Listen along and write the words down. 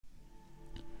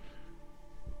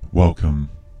Welcome.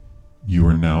 You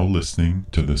are now listening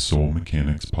to the Soul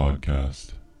Mechanics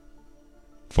podcast.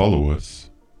 Follow us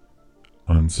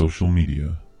on social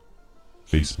media,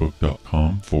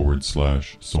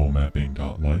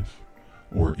 facebook.com/soulmapping.life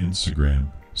or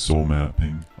Instagram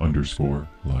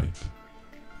soulmapping_life.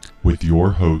 With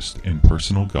your host and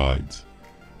personal guides,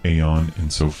 Aeon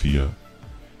and Sophia.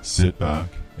 Sit back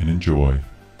and enjoy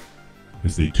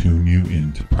as they tune you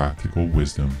into practical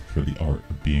wisdom for the art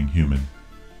of being human.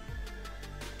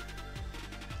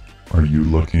 Are you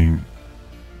looking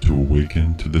to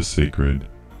awaken to the sacred,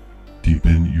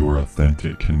 deepen your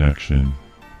authentic connection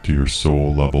to your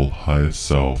soul level highest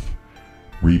self,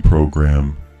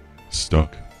 reprogram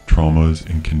stuck traumas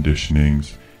and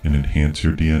conditionings, and enhance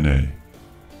your DNA?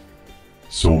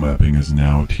 Soul Mapping is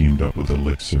now teamed up with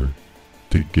Elixir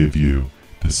to give you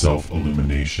the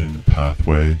Self-Illumination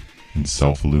Pathway and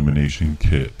Self-Illumination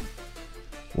Kit,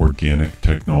 organic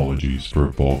technologies for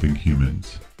evolving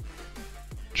humans.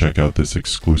 Check out this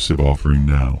exclusive offering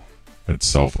now at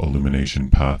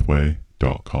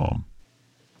selfilluminationpathway.com.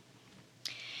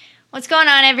 What's going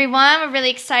on, everyone? We're really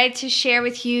excited to share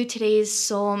with you today's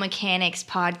Soul Mechanics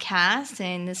podcast,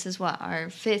 and this is our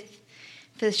fifth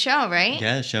show, right?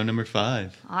 Yeah, show number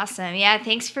 5. Awesome. Yeah,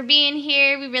 thanks for being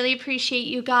here. We really appreciate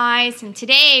you guys. And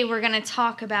today we're going to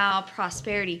talk about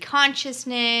prosperity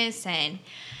consciousness and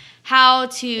how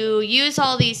to use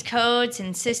all these codes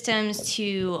and systems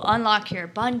to unlock your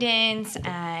abundance,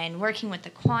 and working with the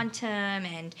quantum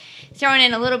and throwing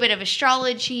in a little bit of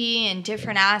astrology and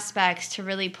different aspects to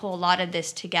really pull a lot of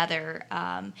this together.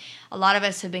 A lot of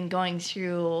us have been going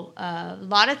through a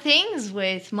lot of things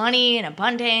with money and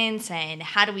abundance, and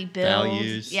how do we build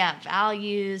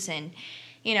values, and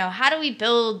how do we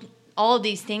build all of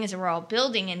these things that we're all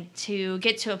building, and to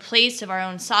get to a place of our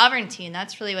own sovereignty. And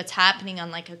that's really what's happening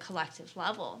on like a collective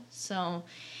level. So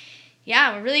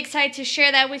yeah, we're really excited to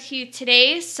share that with you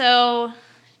today. So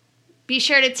be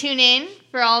sure to tune in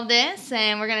for all of this,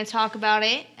 and we're going to talk about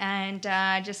it and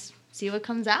just see what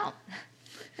comes out.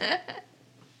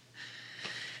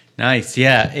 Nice,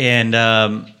 yeah. And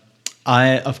I'm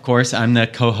the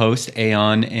co-host,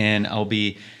 Aeon, and I'll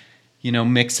be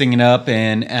mixing it up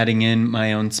and adding in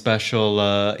my own special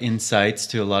insights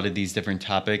to a lot of these different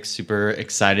topics. Super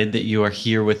excited that you are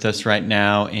here with us right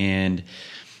now and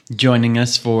joining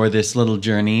us for this little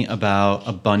journey about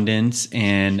abundance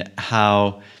and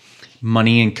how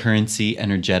money and currency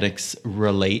energetics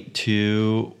relate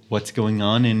to what's going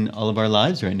on in all of our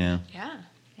lives right now. Yeah,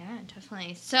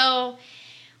 definitely. So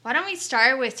why don't we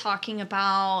start with talking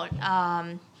about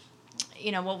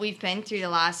what we've been through the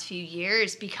last few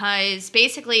years, because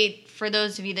basically, for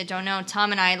those of you that don't know,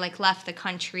 Tom and I left the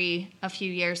country a few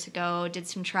years ago, did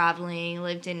some traveling,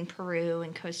 lived in Peru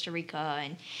and Costa Rica,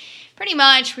 and pretty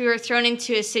much we were thrown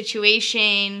into a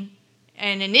situation,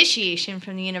 an initiation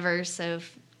from the universe of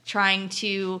trying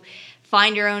to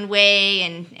find your own way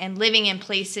and living in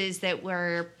places that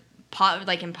were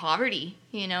in poverty,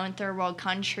 in third world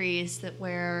countries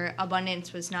where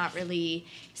abundance was not really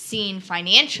seen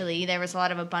financially. There was a lot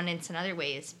of abundance in other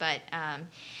ways. But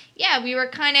we were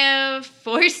kind of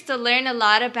forced to learn a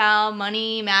lot about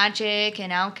money, magic,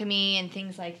 and alchemy and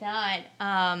things like that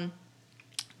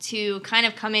to kind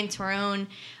of come into our own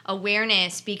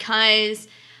awareness, because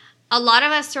a lot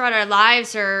of us throughout our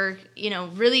lives are,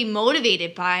 really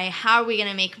motivated by how are we going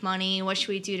to make money? What should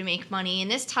we do to make money?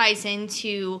 And this ties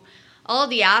into all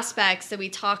the aspects that we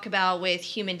talk about with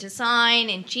human design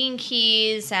and gene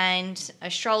keys and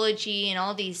astrology and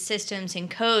all these systems and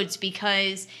codes,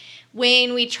 because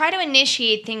when we try to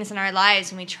initiate things in our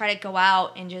lives and we try to go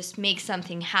out and just make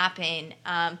something happen,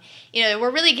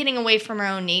 we're really getting away from our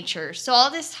own nature. So all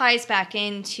this ties back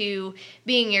into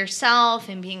being yourself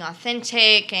and being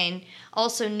authentic, and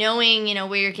also knowing,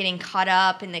 where you're getting caught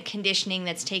up in the conditioning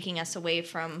that's taking us away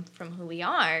from who we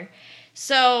are.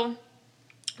 So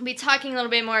we'll be talking a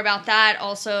little bit more about that.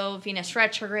 Also, Venus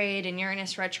retrograde and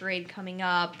Uranus retrograde coming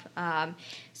up.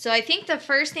 So I think the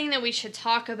first thing that we should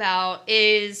talk about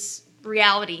is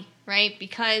reality, right?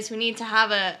 Because we need to have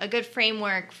a good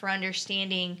framework for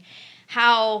understanding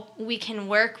how we can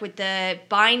work with the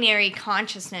binary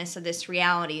consciousness of this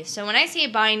reality. So when I say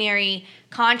binary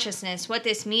consciousness, what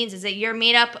this means is that you're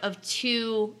made up of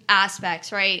two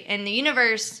aspects, right? And the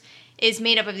universe is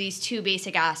made up of these two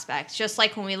basic aspects. Just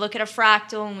like when we look at a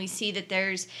fractal and we see that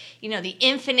there's, the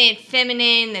infinite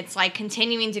feminine that's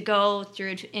continuing to go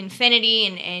through infinity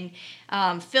and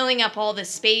filling up all the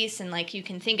space, and you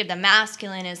can think of the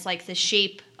masculine as the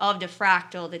shape of the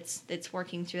fractal that's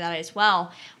working through that as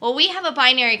well. Well, we have a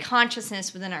binary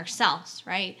consciousness within ourselves,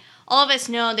 right? All of us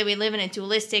know that we live in a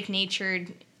dualistic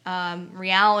natured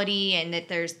reality, and that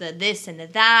there's the this and the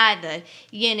that, the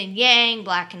yin and yang,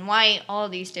 black and white, all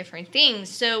these different things.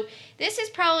 So this is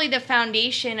probably the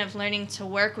foundation of learning to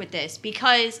work with this,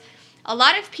 because a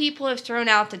lot of people have thrown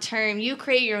out the term, you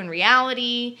create your own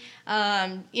reality,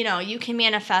 you can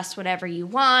manifest whatever you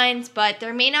want, but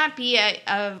there may not be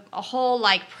a whole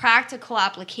like practical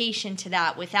application to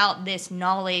that without this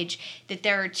knowledge that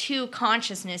there are two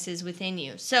consciousnesses within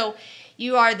you. So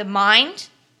you are the mind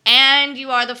and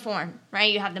you are the form,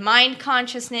 right? You have the mind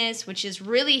consciousness, which is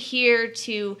really here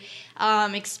to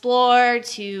explore,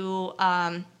 to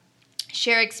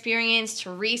share experience,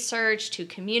 to research, to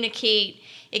communicate.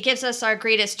 It gives us our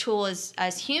greatest tool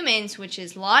as humans, which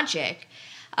is logic.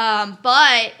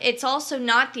 But it's also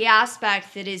not the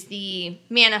aspect that is the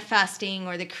manifesting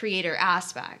or the creator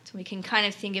aspect. We can kind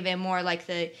of think of it more like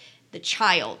the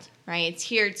child, right? It's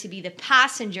here to be the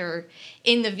passenger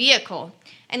in the vehicle.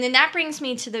 And then that brings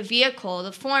me to the vehicle,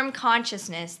 the form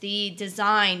consciousness, the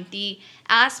design, the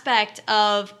aspect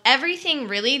of everything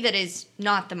really that is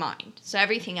not the mind. So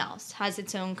everything else has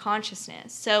its own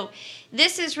consciousness. So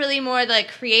this is really more the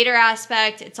creator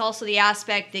aspect. It's also the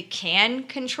aspect that can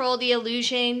control the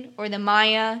illusion or the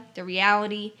Maya, the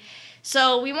reality.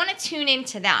 So we want to tune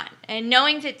into that. And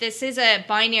knowing that this is a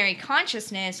binary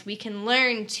consciousness, we can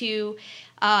learn to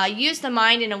use the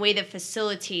mind in a way that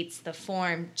facilitates the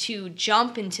form to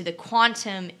jump into the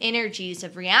quantum energies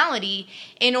of reality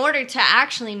in order to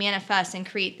actually manifest and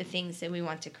create the things that we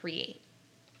want to create.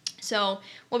 So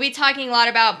we'll be talking a lot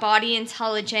about body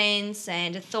intelligence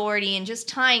and authority and just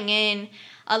tying in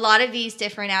a lot of these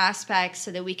different aspects so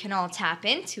that we can all tap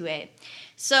into it.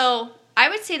 So I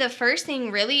would say the first thing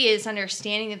really is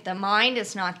understanding that the mind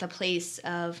is not the place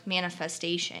of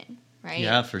manifestation, right?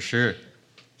 Yeah, for sure.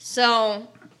 So,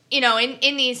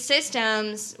 in these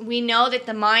systems, we know that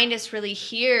the mind is really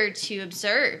here to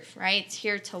observe, right? It's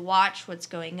here to watch what's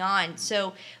going on.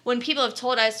 So when people have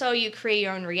told us, oh, you create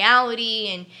your own reality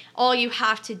and all you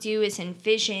have to do is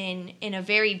envision in a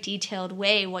very detailed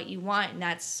way what you want, and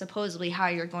that's supposedly how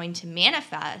you're going to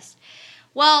manifest.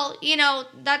 Well,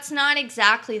 that's not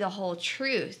exactly the whole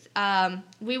truth.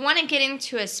 We want to get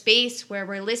into a space where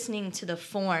we're listening to the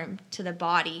form, to the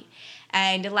body,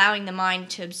 and allowing the mind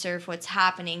to observe what's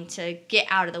happening, to get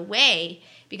out of the way,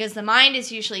 because the mind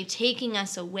is usually taking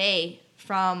us away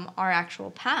from our actual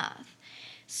path.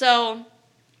 So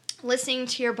listening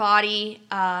to your body,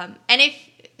 and if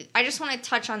I just want to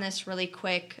touch on this really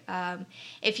quick.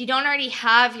 If you don't already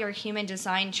have your human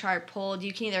design chart pulled,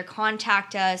 you can either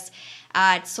contact us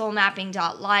at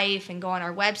soulmapping.life and go on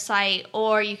our website,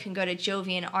 or you can go to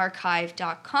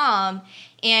jovianarchive.com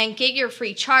and get your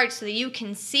free chart so that you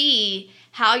can see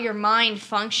how your mind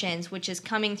functions, which is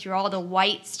coming through all the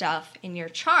white stuff in your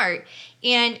chart,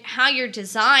 and how your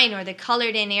design or the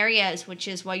colored in areas, which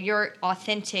is what your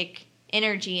authentic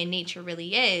energy and nature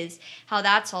really is, how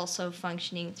that's also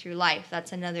functioning through life.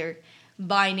 That's another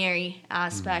binary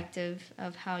aspect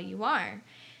of how you are.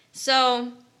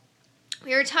 So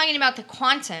we were talking about the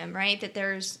quantum, right? That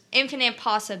there's infinite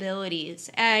possibilities.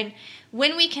 And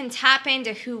when we can tap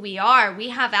into who we are, we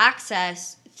have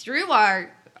access through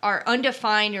our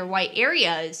undefined or white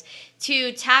areas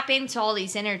to tap into all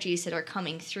these energies that are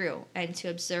coming through and to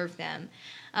observe them.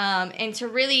 And to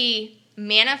really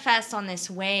manifest on this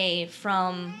way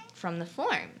from the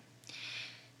form.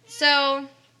 So,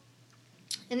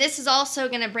 and this is also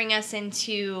going to bring us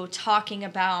into talking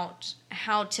about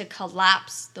how to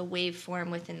collapse the waveform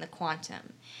within the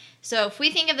quantum. So if we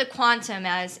think of the quantum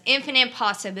as infinite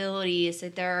possibilities,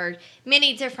 that there are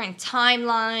many different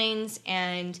timelines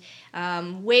and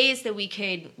ways that we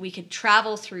could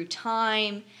travel through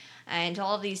time, and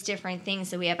all of these different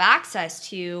things that we have access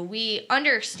to, we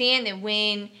understand that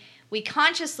when we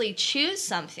consciously choose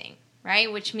something,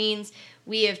 right? Which means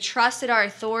we have trusted our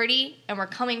authority and we're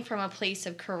coming from a place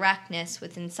of correctness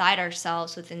within inside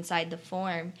ourselves, within inside the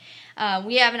form.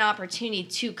 We have an opportunity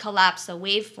to collapse the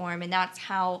waveform, and that's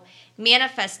how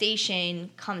manifestation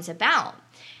comes about.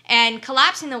 And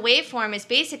collapsing the waveform is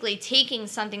basically taking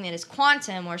something that is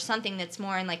quantum or something that's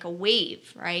more in like a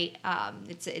wave, right?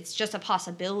 It's just a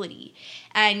possibility.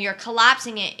 And you're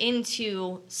collapsing it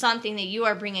into something that you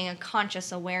are bringing a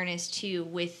conscious awareness to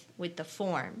with the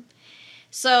form.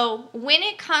 So when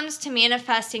it comes to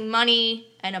manifesting money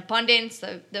and abundance,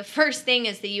 the first thing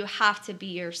is that you have to be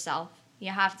yourself.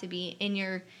 You have to be in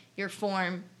your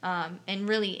form and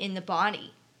really in the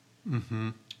body,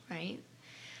 right?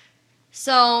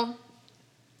 So,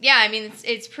 yeah, I mean,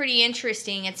 it's pretty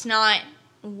interesting. It's not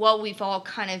what we've all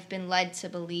kind of been led to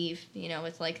believe,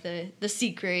 with like the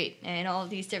secret and all of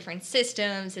these different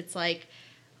systems. It's like,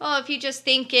 well, if you just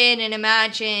think it and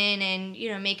imagine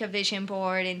and, make a vision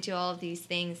board and do all of these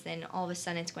things, then all of a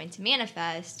sudden it's going to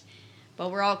manifest. But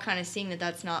we're all kind of seeing that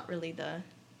that's not really the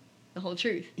whole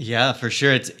truth. Yeah, for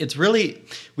sure. It's really,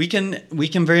 we can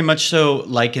very much so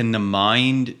liken the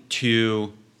mind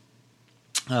to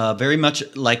very much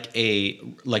like a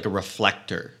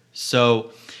reflector.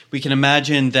 So we can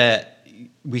imagine that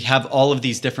we have all of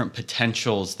these different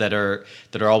potentials that are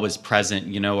always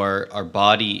present. Our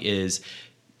body is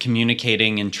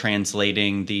communicating and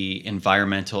translating the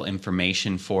environmental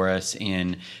information for us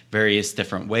in various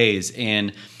different ways.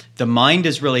 And the mind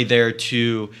is really there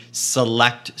to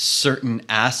select certain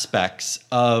aspects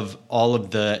of all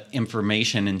of the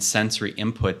information and sensory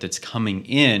input that's coming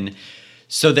in,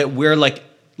 so that we're like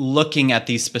looking at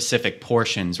these specific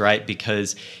portions, right?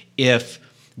 Because if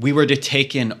we were to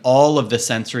take in all of the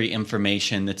sensory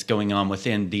information that's going on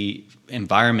within the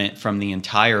environment from the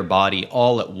entire body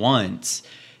all at once,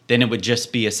 then it would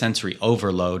just be a sensory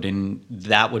overload. And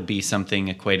that would be something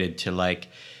equated to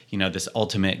this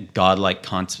ultimate godlike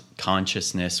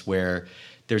consciousness where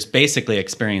there's basically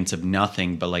experience of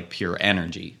nothing but like pure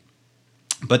energy.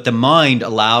 But the mind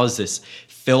allows this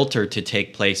filter to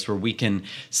take place where we can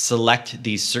select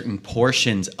these certain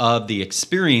portions of the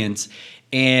experience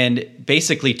and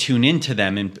basically tune into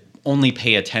them and only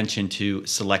pay attention to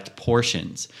select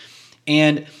portions.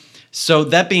 And so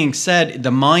that being said,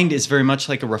 the mind is very much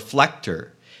like a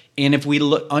reflector. And if we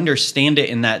understand it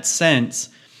in that sense,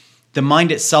 the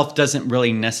mind itself doesn't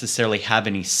really necessarily have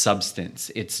any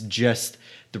substance. It's just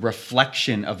the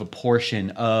reflection of a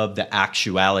portion of the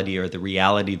actuality or the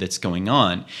reality that's going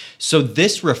on. So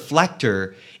this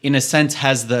reflector, in a sense,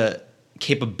 has the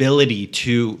capability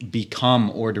to become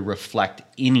or to reflect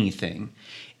anything.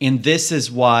 And this is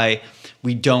why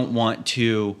we don't want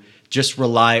to just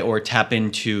rely or tap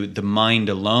into the mind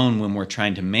alone when we're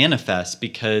trying to manifest,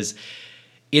 because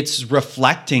it's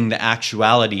reflecting the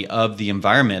actuality of the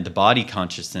environment, the body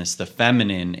consciousness, the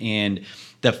feminine. And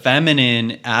the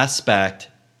feminine aspect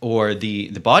or the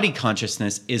body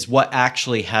consciousness is what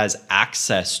actually has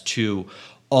access to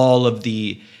all of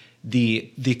the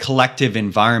collective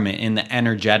environment and the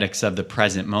energetics of the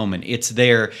present moment. It's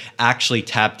there actually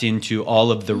tapped into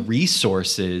all of the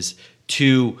resources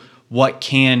to what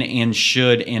can and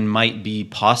should and might be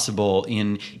possible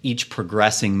in each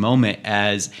progressing moment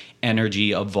as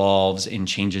energy evolves and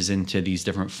changes into these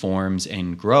different forms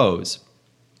and grows.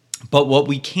 But what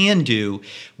we can do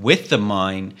with the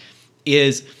mind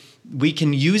is we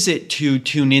can use it to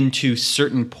tune into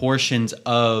certain portions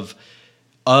of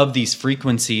these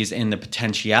frequencies and the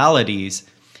potentialities,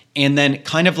 and then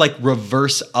kind of like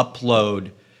reverse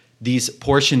upload these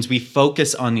portions. We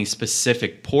focus on these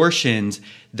specific portions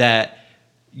that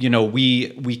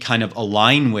we kind of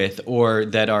align with, or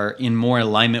that are in more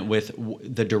alignment with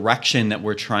the direction that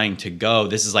we're trying to go.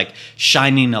 This is like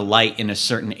shining a light in a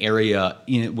certain area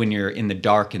when you're in the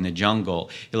dark in the jungle.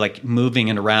 You're like moving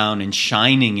it around and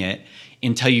shining it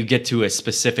until you get to a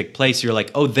specific place. You're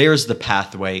like, oh, there's the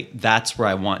pathway. That's where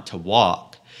I want to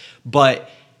walk. But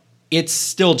it's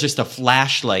still just a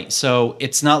flashlight. So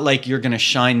it's not like you're going to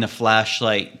shine the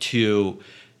flashlight to,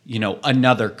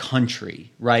 another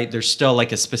country, right? There's still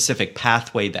like a specific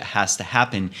pathway that has to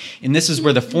happen. And this is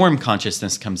where the form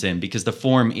consciousness comes in, because the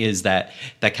form is that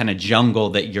kind of jungle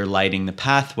that you're lighting the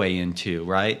pathway into,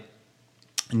 right?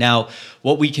 Now,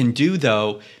 what we can do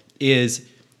though is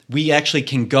we actually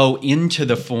can go into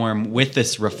the form with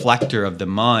this reflector of the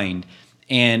mind.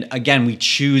 And again, we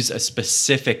choose a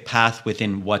specific path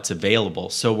within what's available.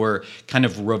 So we're kind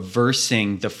of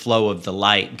reversing the flow of the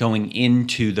light, going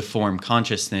into the form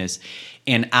consciousness,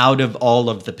 and out of all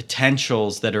of the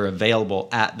potentials that are available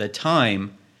at the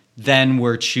time, then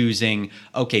we're choosing,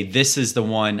 okay, this is the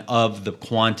one of the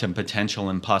quantum potential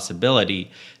and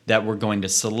possibility that we're going to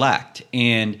select.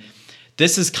 And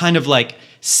this is kind of like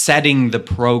setting the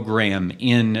program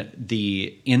in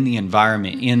the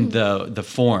environment, in the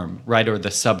form, right, or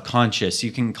the subconscious.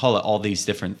 You can call it all these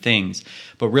different things,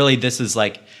 but really this is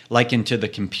like into the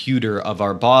computer of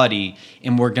our body,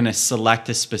 and we're going to select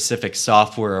a specific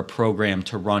software or program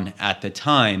to run at the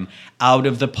time out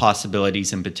of the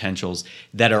possibilities and potentials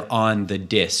that are on the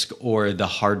disk or the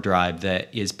hard drive that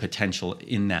is potential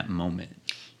in that moment.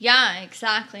 Yeah,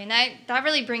 exactly. And that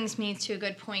really brings me to a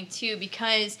good point too,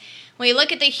 because when you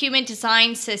look at the human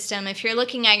design system, if you're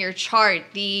looking at your chart,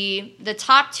 the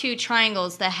top two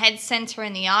triangles, the head center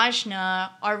and the ajna,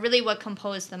 are really what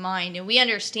compose the mind. And we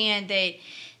understand that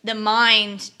the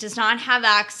mind does not have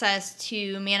access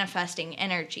to manifesting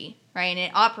energy, right? And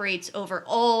it operates over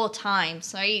all time.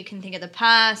 So you can think of the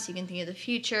past, you can think of the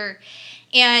future.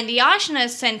 And the Ajna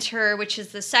center, which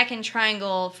is the second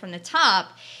triangle from the top,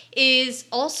 is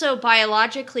also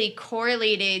biologically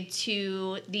correlated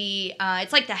to the,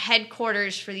 it's like the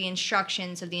headquarters for the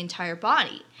instructions of the entire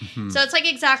body. So it's like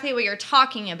exactly what you're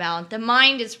talking about. The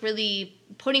mind is really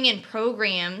putting in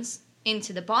programs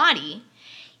into the body,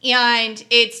 and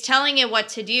it's telling it what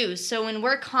to do. So when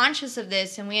we're conscious of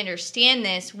this and we understand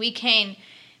this, we can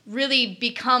really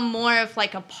become more of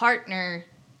like a partner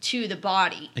to the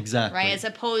body. Exactly. Right? As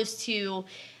opposed to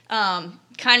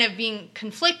kind of being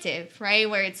conflictive, right?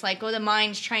 Where it's like, oh, the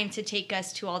mind's trying to take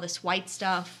us to all this white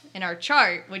stuff in our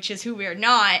chart, which is who we're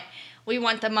not. We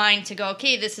want the mind to go,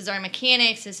 okay, this is our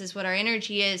mechanics, this is what our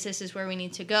energy is, this is where we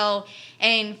need to go,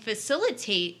 and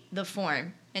facilitate the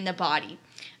form in the body.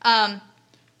 And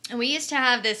we used to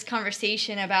have this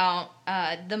conversation about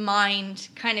the mind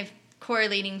kind of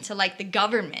correlating to like the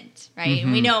government, right?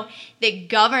 And we know the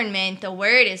government, the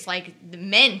word is like the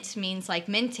mint means like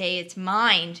mente, it's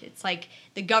mind. It's like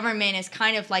the government is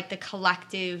kind of like the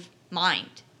collective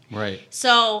mind. Right.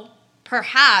 So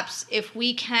perhaps if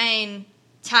we can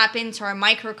tap into our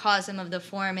microcosm of the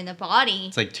form in the body.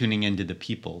 It's like tuning into the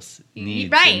people's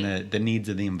needs right. and the needs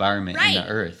of the environment right. and the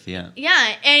earth. Yeah.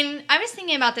 Yeah. And I was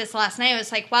thinking about this last night. I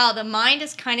was like, wow, the mind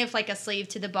is kind of like a slave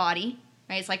to the body.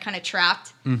 Right? It's like kind of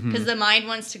trapped because the mind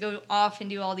wants to go off and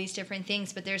do all these different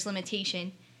things, but there's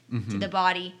limitation to the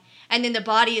body. And then the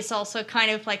body is also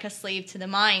kind of like a slave to the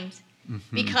mind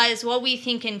because what we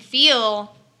think and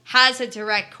feel has a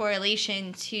direct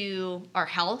correlation to our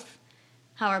health,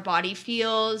 how our body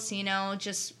feels, you know,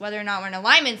 just whether or not we're in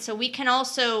alignment. So we can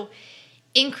also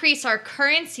increase our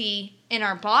currency in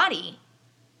our body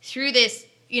through this,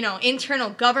 you know, internal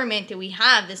government that we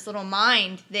have, this little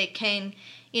mind that can,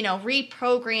 you know,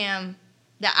 reprogram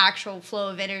the actual flow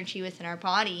of energy within our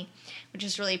body, which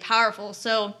is really powerful.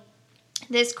 So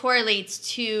this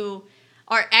correlates to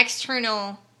our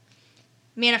external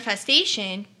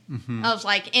manifestation of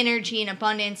like energy and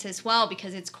abundance as well,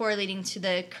 because it's correlating to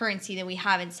the currency that we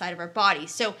have inside of our body.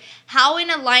 So how in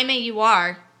alignment you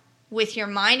are with your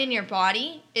mind and your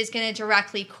body is going to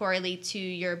directly correlate to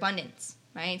your abundance.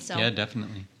 Right? So yeah,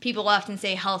 definitely. People often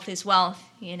say health is wealth,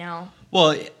 you know.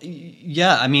 Well,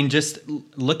 yeah, I mean, just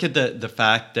look at the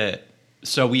fact that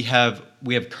so we have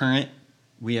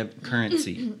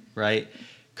currency, right?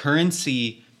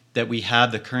 Currency that we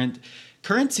have, the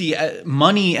currency,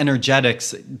 money,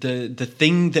 energetics, the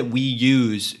thing that we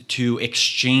use to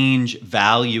exchange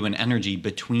value and energy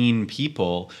between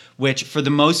people, which for the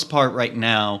most part right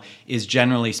now is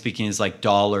generally speaking is like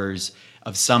dollars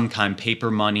of some kind,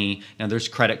 paper money. Now there's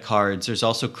credit cards, there's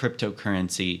also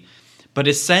cryptocurrency. But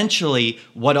essentially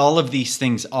what all of these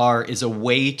things are is a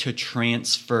way to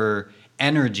transfer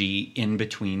energy in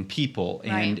between people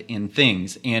and in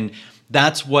things. And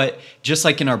that's what, just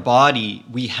like in our body,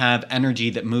 we have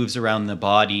energy that moves around the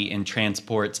body and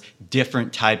transports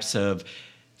different types of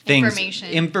things,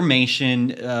 information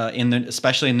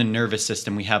especially in the nervous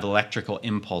system. We have electrical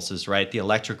impulses, right? The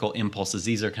electrical impulses,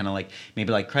 these are kind of like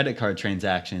maybe like credit card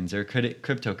transactions or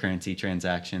cryptocurrency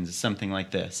transactions, something like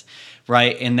this,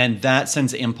 right? And then that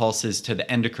sends impulses to the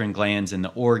endocrine glands and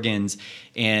the organs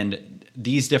and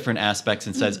these different aspects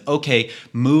and says, okay,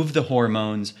 move the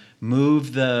hormones,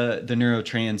 move the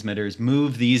neurotransmitters,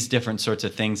 move these different sorts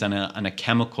of things on a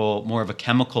chemical, more of a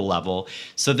chemical level.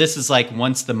 So this is like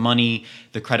once the money,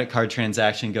 the credit card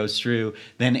transaction goes through,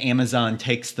 then Amazon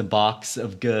takes the box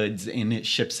of goods and it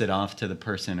ships it off to the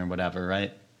person or whatever,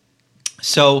 right?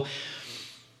 So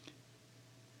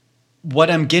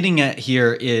what I'm getting at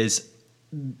here is,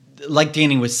 like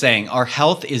Danny was saying, our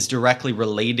health is directly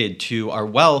related to our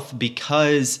wealth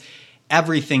because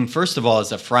everything, first of all,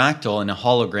 is a fractal and a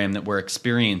hologram that we're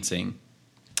experiencing.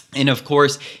 And of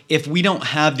course, if we don't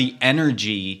have the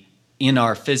energy in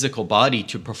our physical body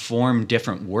to perform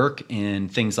different work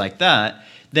and things like that,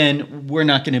 then we're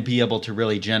not going to be able to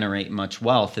really generate much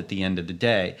wealth at the end of the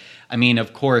day. I mean,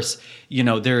 of course, you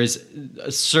know, there is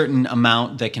a certain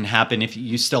amount that can happen if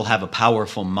you still have a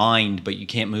powerful mind, but you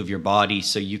can't move your body,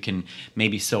 so you can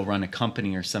maybe still run a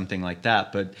company or something like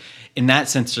that. But in that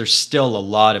sense, there's still a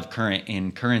lot of current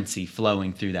and currency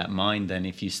flowing through that mind then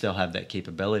if you still have that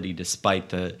capability despite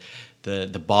the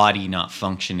body not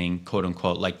functioning, quote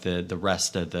unquote, like the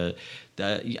rest of the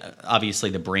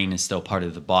obviously the brain is still part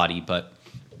of the body, but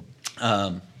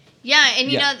yeah,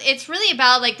 and you know, it's really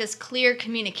about like this clear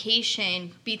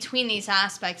communication between these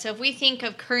aspects. So if we think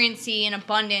of currency and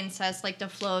abundance as like the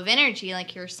flow of energy,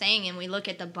 like you were saying, and we look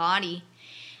at the body,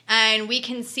 and we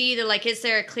can see that, like, is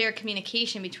there a clear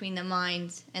communication between the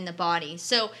mind and the body?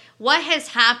 So what has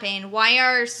happened? Why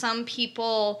are some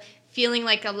people feeling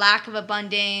like a lack of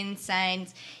abundance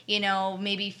and,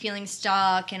 maybe feeling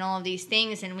stuck and all of these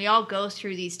things. And we all go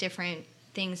through these different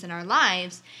things in our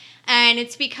lives. And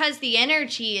it's because the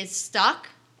energy is stuck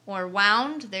or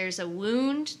wound. There's a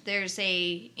wound. There's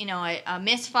a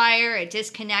misfire, a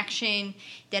disconnection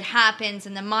that happens,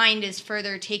 and the mind is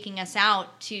further taking us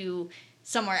out to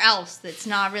somewhere else that's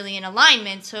not really in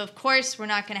alignment. So of course we're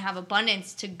not going to have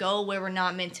abundance to go where we're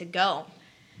not meant to go.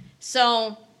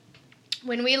 So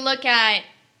when we look at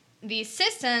these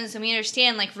systems and we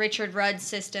understand, like Richard Rudd's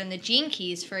system, the gene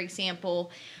keys, for example,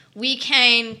 we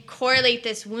can correlate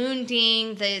this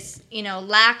wounding, this,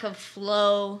 lack of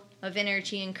flow of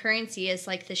energy and currency as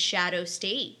like the shadow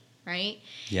state, right?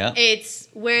 Yeah. It's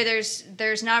where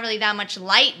there's not really that much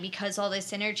light because all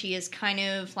this energy is kind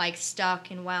of like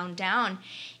stuck and wound down.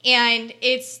 And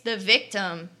it's the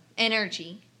victim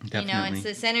energy. Definitely. It's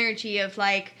this energy of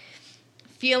like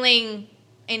feeling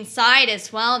inside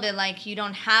as well that like you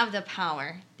don't have the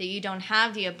power, that you don't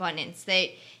have the abundance, that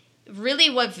really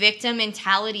what victim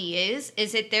mentality is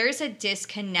that there's a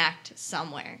disconnect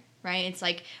somewhere, right? It's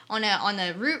like on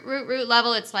the root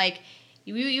level, it's like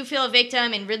you feel a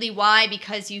victim, and really why?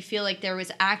 Because you feel like there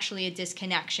was actually a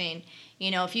disconnection.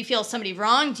 If you feel somebody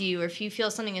wronged you, or if you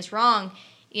feel something is wrong,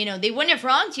 they wouldn't have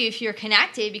wronged you if you're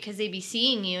connected, because they'd be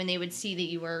seeing you and they would see that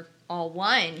you were all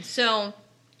one. So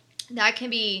that can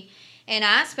be an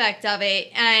aspect of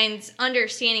it, and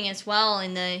understanding as well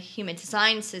in the human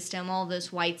design system, all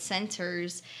those white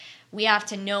centers, we have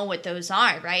to know what those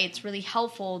are, right? It's really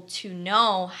helpful to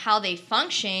know how they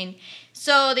function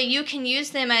so that you can use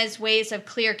them as ways of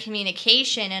clear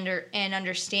communication and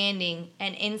understanding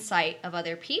and insight of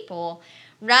other people,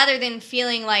 rather than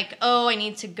feeling like, oh, I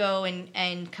need to go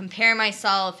and compare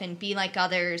myself and be like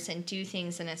others and do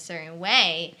things in a certain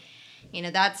way.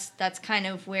 That's kind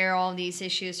of where all these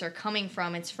issues are coming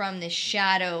from. It's from the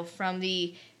shadow, from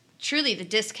the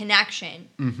disconnection.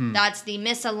 Mm-hmm. That's the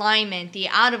misalignment, the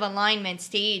out of alignment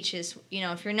stage is,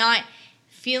 if you're not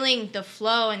feeling the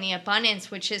flow and the abundance,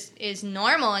 which is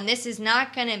normal, and this is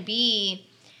not going to be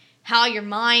how your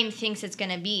mind thinks it's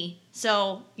going to be.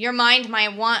 So your mind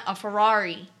might want a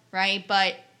Ferrari, right?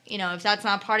 But, if that's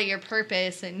not part of your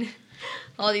purpose and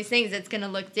all these things, it's going to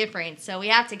look different. So we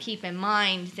have to keep in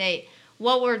mind that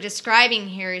what we're describing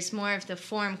here is more of the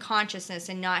form consciousness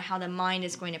and not how the mind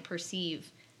is going to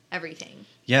perceive everything.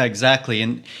 Yeah, exactly.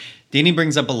 And Danny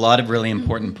brings up a lot of really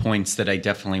important points that I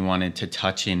definitely wanted to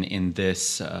touch in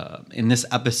this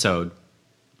episode.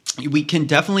 We can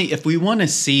definitely, if we want to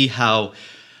see how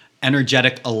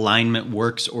energetic alignment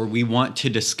works, or we want to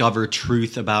discover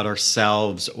truth about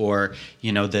ourselves, or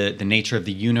the nature of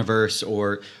the universe,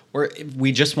 or if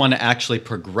we just want to actually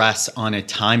progress on a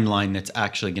timeline that's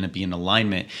actually going to be in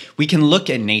alignment, we can look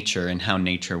at nature and how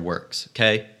nature works,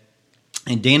 okay?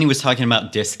 And Danny was talking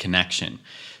about disconnection.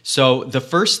 So the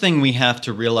first thing we have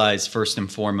to realize first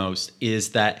and foremost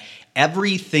is that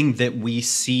everything that we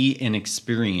see and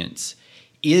experience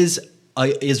is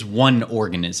one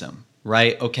organism.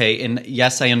 Right? Okay. And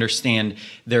yes, I understand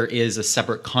there is a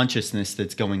separate consciousness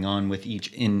that's going on with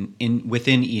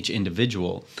within each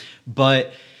individual,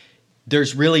 but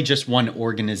there's really just one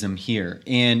organism here.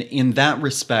 And in that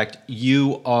respect,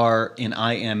 you are and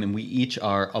I am, and we each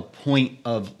are a point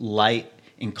of light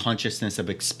and consciousness of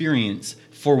experience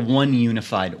for one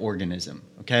unified organism.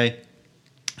 Okay.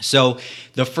 So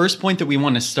the first point that we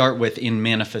want to start with in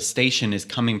manifestation is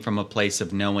coming from a place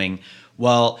of knowing,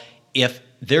 well, if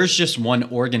there's just one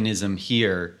organism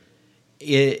here,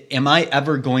 am I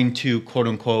ever going to, quote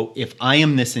unquote, if I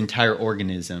am this entire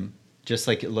organism, just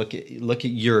like look at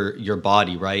your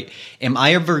body, right? Am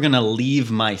I ever going to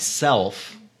leave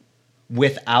myself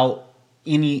without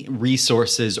any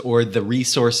resources, or the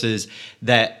resources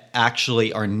that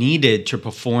actually are needed to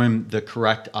perform the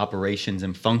correct operations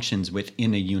and functions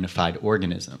within a unified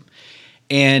organism?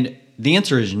 And the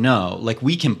answer is no. Like,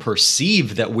 we can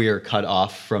perceive that we're cut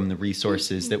off from the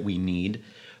resources that we need,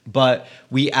 but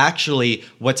we actually,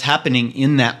 what's happening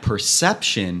in that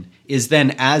perception is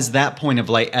then, as that point of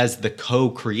light, as the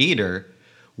co-creator,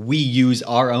 we use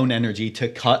our own energy to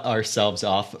cut ourselves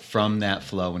off from that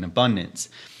flow and abundance.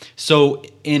 So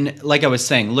like I was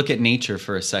saying, look at nature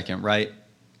for a second, right?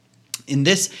 And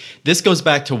this goes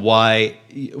back to why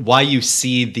you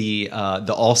see the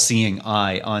all-seeing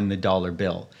eye on the dollar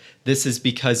bill. This is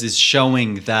because it's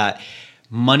showing that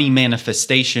money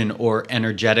manifestation, or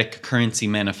energetic currency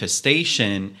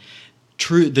manifestation,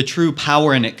 the true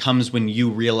power in it comes when you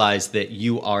realize that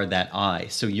you are that eye.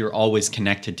 So you're always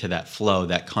connected to that flow,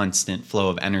 that constant flow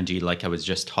of energy, like I was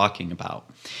just talking about.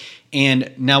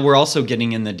 And now we're also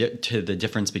getting to the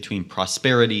difference between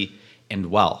prosperity and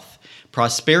wealth.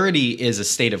 Prosperity is a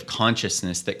state of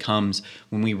consciousness that comes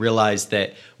when we realize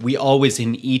that we always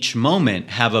in each moment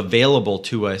have available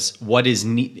to us what is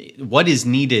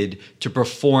needed to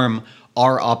perform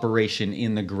our operation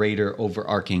in the greater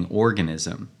overarching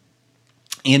organism.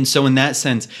 And so in that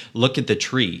sense, look at the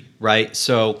tree, right?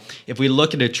 So if we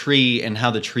look at a tree and how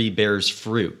the tree bears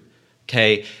fruit,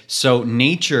 okay? So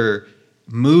nature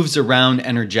moves around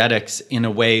energetics in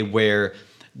a way where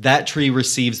that tree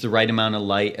receives the right amount of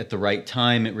light at the right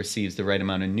time, it receives the right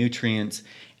amount of nutrients,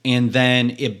 and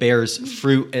then it bears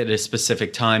fruit at a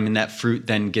specific time, and that fruit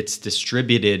then gets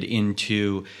distributed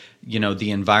into,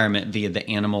 the environment via the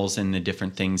animals and the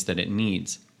different things that it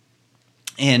needs.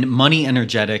 And money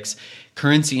energetics,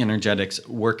 currency energetics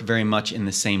work very much in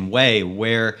the same way,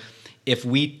 where if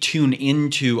we tune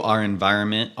into our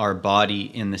environment, our body,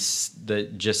 in the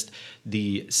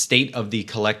state of the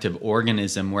collective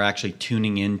organism, we're actually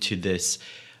tuning into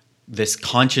this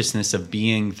consciousness of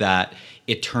being that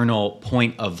eternal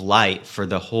point of light for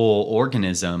the whole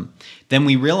organism. Then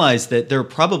we realize that there are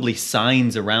probably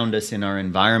signs around us in our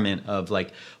environment of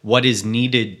like what is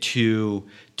needed to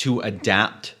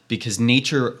adapt, because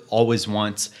nature always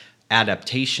wants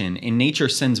adaptation, and nature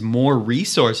sends more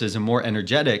resources and more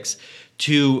energetics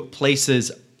to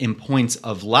places in points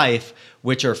of life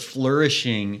which are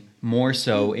flourishing more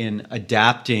so in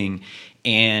adapting.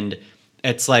 And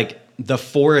it's like the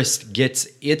forest gets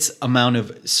its amount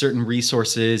of certain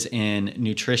resources and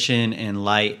nutrition and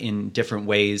light in different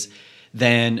ways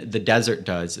than the desert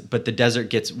does, but the desert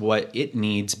gets what it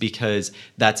needs because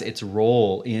that's its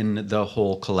role in the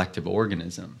whole collective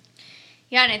organism.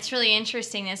 Yeah, and it's really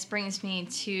interesting. This brings me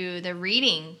to the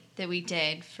reading that we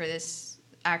did for this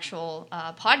actual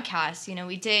podcast.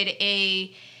 We did an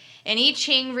I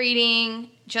Ching reading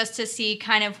just to see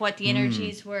kind of what the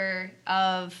energies were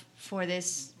for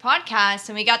this podcast,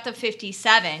 and we got the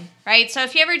 57, right? So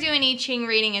if you ever do an I Ching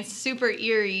reading, it's super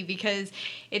eerie because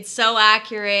it's so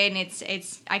accurate, and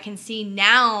it's I can see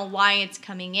now why it's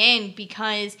coming in,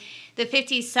 because the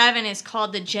 57 is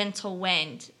called the gentle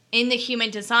wind. In the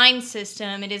human design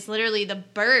system, it is literally the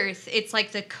birth. It's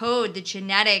like the code, the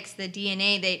genetics, the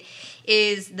DNA that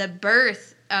is the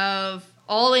birth of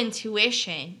all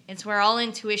intuition. It's where all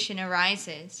intuition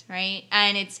arises, right?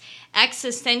 And it's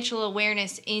existential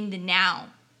awareness in the now.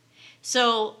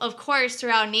 So, of course,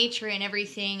 throughout nature and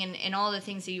everything and all the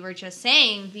things that you were just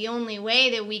saying, the only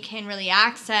way that we can really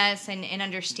access and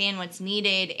understand what's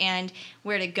needed and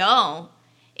where to go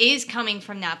is coming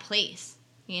from that place.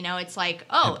 It's like,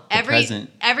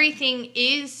 everything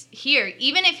is here.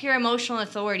 Even if you're emotional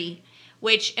authority,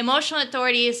 which emotional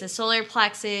authority is the solar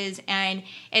plexus and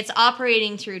it's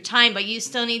operating through time, but you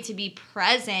still need to be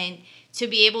present to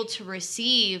be able to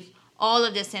receive all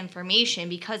of this information,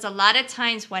 because a lot of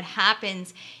times what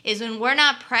happens is when we're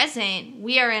not present,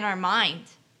 we are in our mind.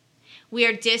 We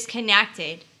are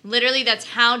disconnected. Literally, that's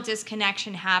how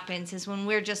disconnection happens, is when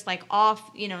we're just like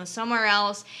off, somewhere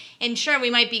else. And sure, we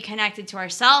might be connected to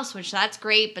ourselves, which that's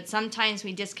great, but sometimes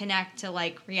we disconnect to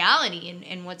like reality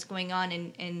and what's going on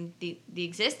in the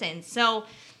existence. So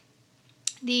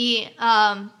the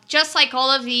just like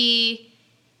all of the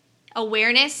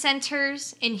awareness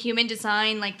centers in human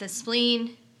design, like the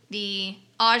spleen, the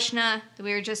ajna that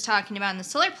we were just talking about in the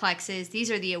solar plexus, these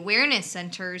are the awareness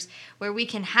centers where we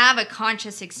can have a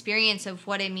conscious experience of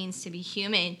what it means to be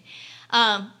human.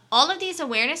 All of these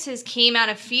awarenesses came out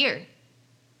of fear,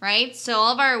 right? So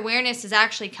all of our awareness is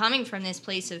actually coming from this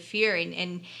place of fear,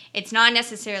 and it's not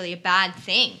necessarily a bad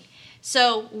thing.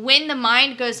 So when the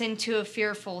mind goes into a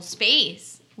fearful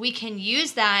space, we can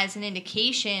use that as an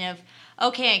indication of,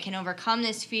 okay, I can overcome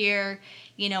this fear.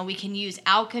 We can use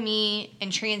alchemy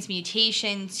and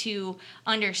transmutation to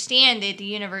understand that the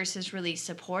universe is really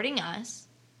supporting us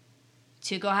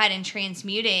to go ahead and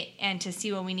transmute it and to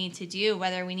see what we need to do,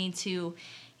 whether we need to,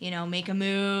 make a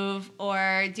move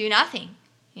or do nothing.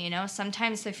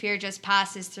 Sometimes the fear just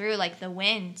passes through like the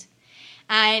wind.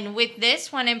 And with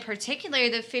this one in particular,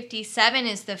 the 57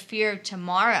 is the fear of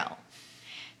tomorrow.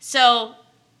 So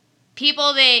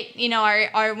people that,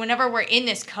 are whenever we're in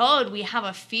this code, we have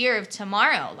a fear of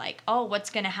tomorrow. Like, oh, what's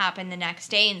going to happen the next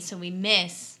day? And so we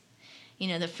miss,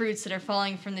 the fruits that are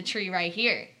falling from the tree right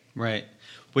here. Right.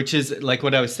 Which is like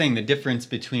what I was saying, the difference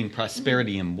between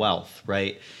prosperity and wealth,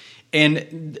 right?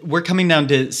 And we're coming down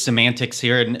to semantics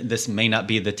here, and this may not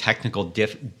be the technical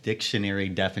dictionary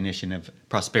definition of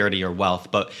prosperity or wealth,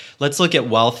 but let's look at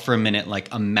wealth for a minute, like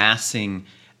amassing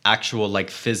actual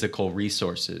like physical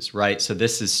resources, right? So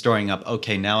this is storing up,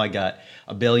 okay, now I got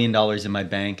 $1 billion in my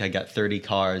bank, I got 30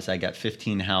 cars, I got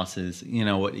 15 houses,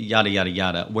 yada, yada,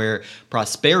 yada. Where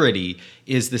prosperity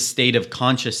is the state of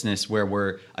consciousness where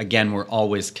we're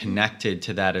always connected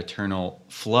to that eternal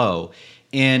flow.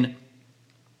 And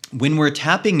when we're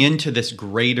tapping into this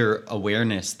greater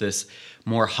awareness, this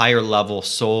more higher level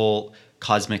soul,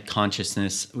 cosmic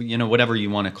consciousness, whatever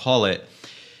you want to call it,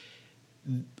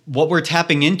 what we're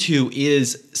tapping into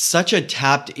is such a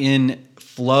tapped in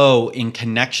flow in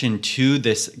connection to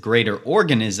this greater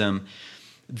organism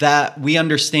that we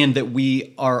understand that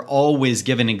we are always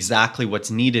given exactly what's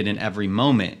needed in every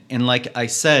moment. And like I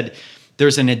said,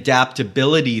 there's an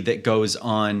adaptability that goes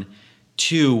on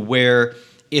too, where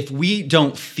if we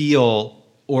don't feel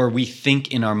or we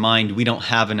think in our mind we don't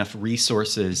have enough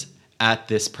resources at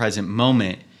this present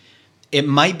moment, it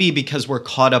might be because we're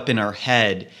caught up in our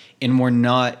head and we're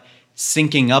not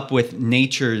syncing up with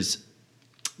nature's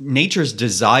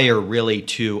desire really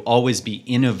to always be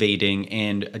innovating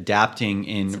and adapting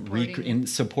and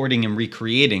supporting and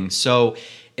recreating. So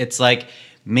it's like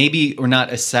maybe we're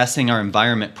not assessing our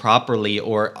environment properly,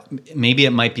 or maybe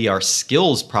it might be our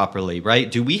skills properly,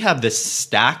 right? Do we have this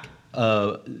stack,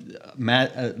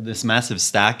 this massive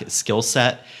stack skill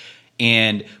set,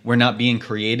 and we're not being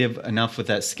creative enough with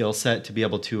that skill set to be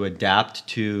able to adapt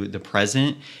to the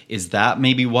present? Is that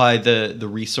maybe why the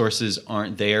resources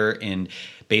aren't there? And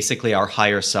basically our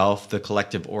higher self, the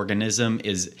collective organism,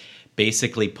 is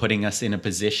basically putting us in a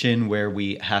position where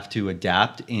we have to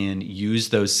adapt and use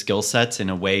those skill sets in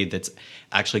a way that's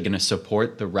actually going to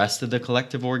support the rest of the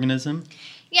collective organism?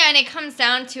 Yeah, and it comes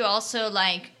down to also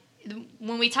like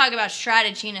when we talk about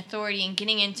strategy and authority and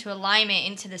getting into alignment,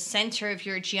 into the center of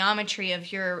your geometry,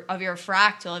 of your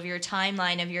fractal, of your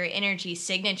timeline, of your energy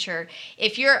signature,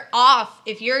 if you're off,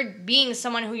 if you're being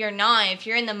someone who you're not, if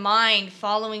you're in the mind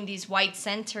following these white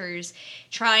centers,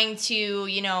 trying to,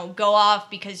 go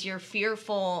off because you're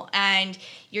fearful and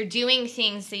you're doing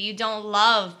things that you don't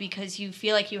love because you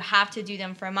feel like you have to do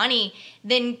them for money,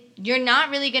 then you're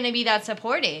not really going to be that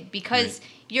supported, because right.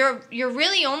 You're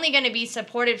really only going to be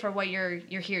supported for what you're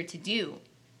here to do.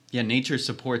 Yeah, nature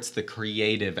supports the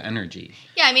creative energy.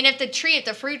 Yeah, I mean, if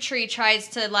the fruit tree tries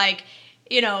to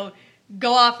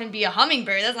go off and be a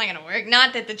hummingbird, that's not going to work.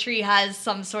 Not that the tree has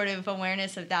some sort of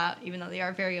awareness of that, even though they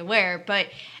are very aware. But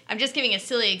I'm just giving a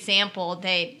silly example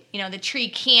that, the tree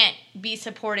can't be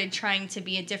supported trying to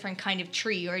be a different kind of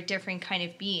tree or a different kind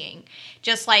of being.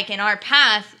 Just like in our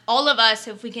path, all of us,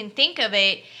 if we can think of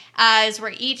it as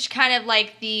we're each kind of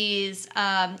like these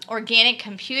organic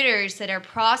computers that are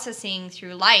processing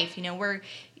through life,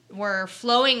 we're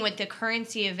flowing with the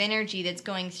currency of energy that's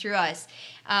going through us.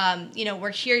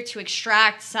 We're here to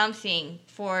extract something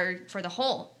for the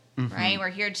whole, mm-hmm. right? We're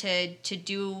here to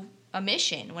do a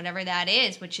mission, whatever that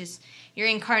is, which is your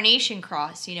incarnation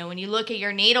cross. When you look at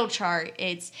your natal chart,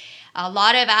 it's a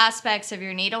lot of aspects of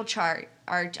your natal chart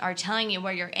are telling you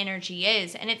where your energy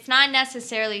is. And it's not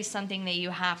necessarily something that you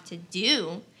have to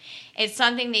do. It's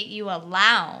something that you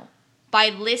allow by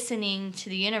listening to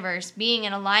the universe, being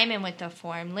in alignment with the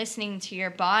form, listening to your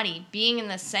body, being in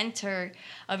the center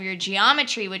of your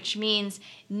geometry, which means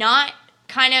not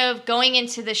kind of going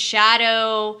into the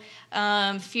shadow,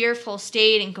 fearful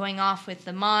state and going off with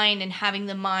the mind and having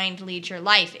the mind lead your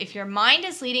life. If your mind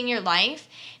is leading your life,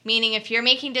 meaning if you're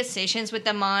making decisions with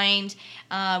the mind,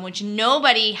 which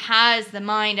nobody has the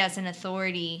mind as an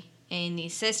authority in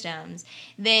these systems,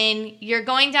 then you're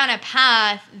going down a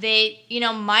path that,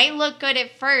 might look good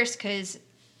at first, because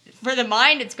for the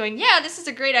mind it's going, yeah, this is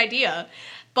a great idea.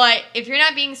 But if you're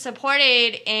not being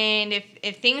supported, and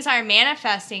if things aren't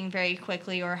manifesting very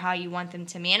quickly or how you want them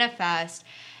to manifest,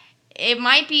 it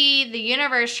might be the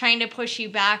universe trying to push you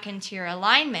back into your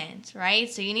alignment, right?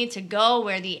 So you need to go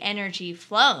where the energy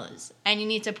flows, and you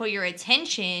need to put your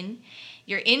attention,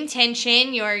 your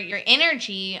intention, your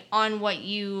energy on what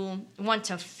you want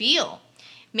to feel.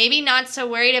 Maybe not so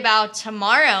worried about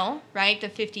tomorrow, right? The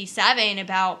 57,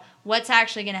 about what's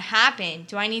actually going to happen.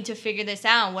 Do I need to figure this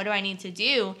out? What do I need to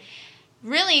do?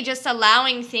 Really just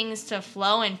allowing things to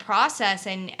flow and process,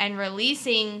 and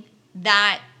releasing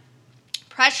that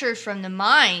pressure from the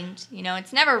mind.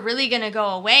 It's never really going to go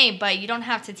away, but you don't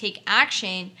have to take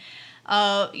action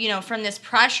from this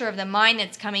pressure of the mind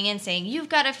that's coming in saying, you've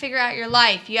got to figure out your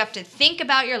life. You have to think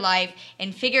about your life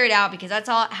and figure it out, because that's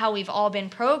all how we've all been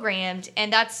programmed,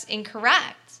 and that's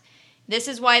incorrect. This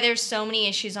is why there's so many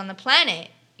issues on the planet.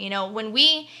 When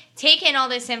we take in all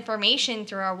this information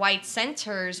through our white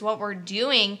centers, what we're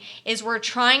doing is we're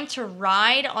trying to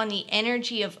ride on the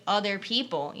energy of other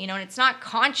people, and it's not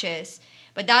conscious,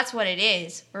 But that's what it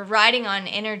is. We're riding on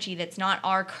energy that's not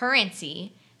our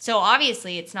currency. So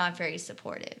obviously it's not very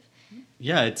supportive.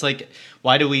 Yeah, it's like,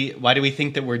 why do we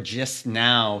think that we're just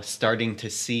now starting to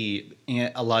see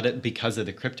a lot of, because of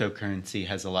the cryptocurrency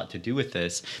has a lot to do with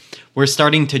this. We're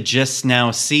starting to just now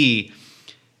see,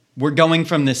 we're going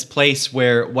from this place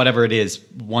where whatever it is,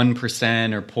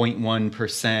 1% or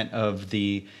 0.1% of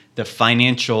the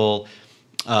financial,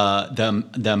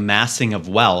 the amassing of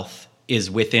wealth is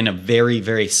within a very,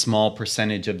 very small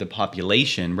percentage of the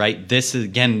population, right? This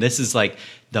is like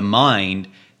the mind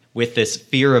with this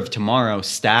fear of tomorrow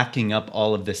stacking up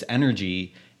all of this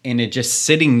energy, and it just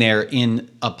sitting there in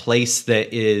a place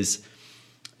that is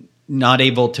not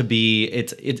able to be,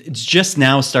 it's just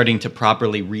now starting to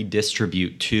properly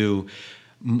redistribute to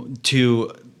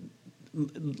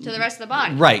the rest of the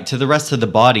body. Right, to the rest of the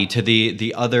body, to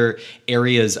the other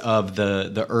areas of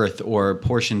the earth or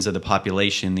portions of the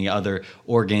population, the other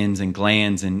organs and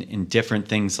glands and different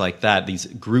things like that, these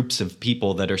groups of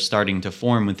people that are starting to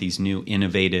form with these new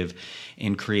innovative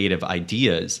and creative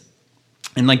ideas.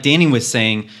 And like Danny was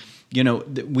saying,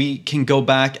 we can go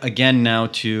back again now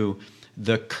to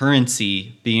the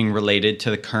currency being related to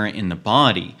the current in the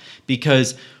body,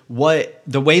 because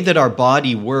the way that our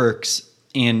body works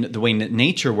and the way that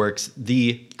nature works,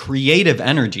 the creative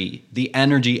energy, the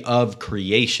energy of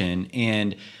creation,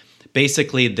 and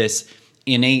basically this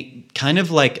innate kind of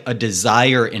like a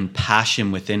desire and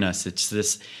passion within us. It's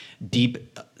this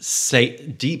deep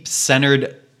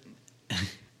centered.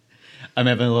 I'm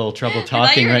having a little trouble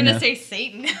talking right now. I thought you were going to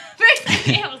say Satan. For a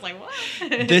second, I was like,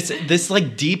 what? This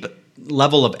like deep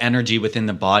level of energy within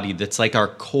the body that's like our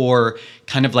core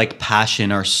kind of like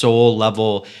passion, our soul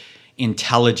level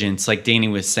intelligence, like Danny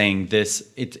was saying,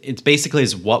 it's basically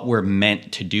is what we're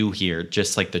meant to do here,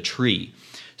 just like the tree.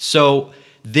 So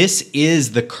this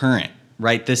is the current,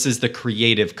 right? This is the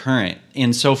creative current.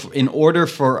 And so in order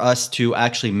for us to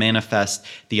actually manifest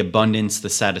the abundance, the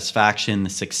satisfaction,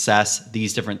 the success,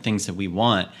 these different things that we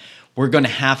want, we're going to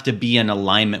have to be in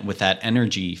alignment with that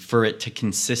energy for it to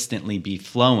consistently be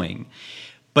flowing.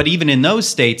 But even in those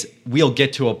states, we'll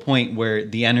get to a point where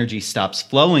the energy stops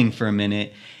flowing for a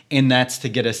minute. And that's to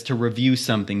get us to review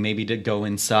something, maybe to go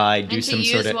inside, do some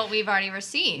sort of... use what we've already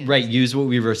received. Right, use what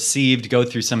we've received, go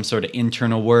through some sort of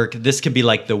internal work. This could be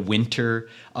like the winter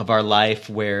of our life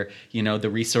where, the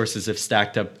resources have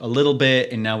stacked up a little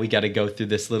bit, and now we got to go through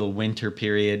this little winter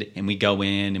period, and we go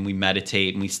in, and we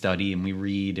meditate, and we study, and we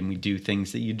read, and we do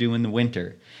things that you do in the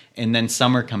winter. And then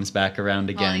summer comes back around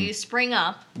again. Oh, you spring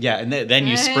up. Yeah, and then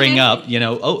you spring up,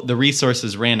 the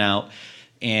resources ran out.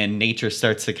 And nature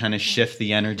starts to kind of shift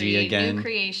the energy again. New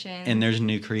creations. And there's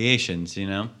new creations,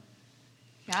 Yeah,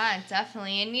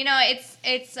 definitely. And,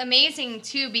 it's amazing,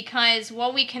 too, because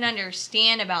what we can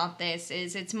understand about this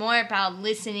is it's more about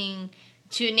listening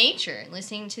to nature,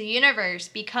 listening to the universe,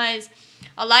 because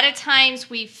a lot of times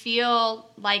we feel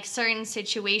like certain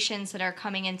situations that are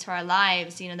coming into our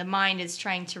lives, the mind is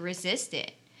trying to resist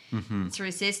it. Mm-hmm. It's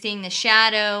resisting the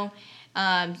shadow.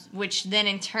 Which then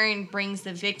in turn brings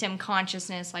the victim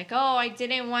consciousness, like, oh, I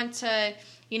didn't want to,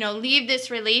 leave this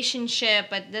relationship,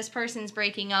 but this person's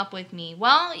breaking up with me.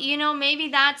 Well, maybe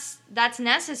that's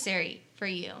necessary for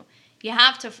you. You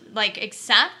have to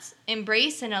accept,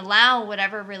 embrace, and allow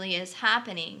whatever really is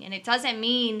happening. And it doesn't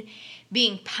mean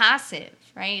being passive,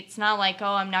 right? It's not like,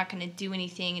 oh, I'm not going to do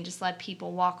anything and just let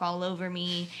people walk all over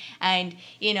me and,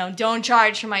 don't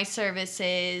charge for my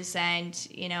services and,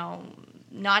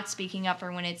 not speaking up for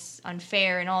when it's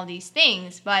unfair and all these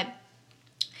things. But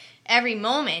every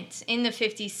moment in the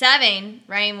 57,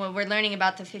 right, and what we're learning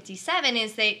about the 57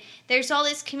 is that there's all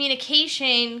this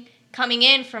communication coming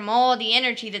in from all the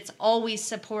energy that's always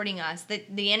supporting us,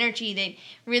 the energy that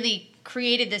really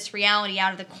created this reality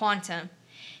out of the quantum.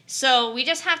 So we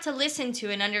just have to listen to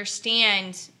and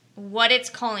understand what it's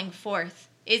calling forth.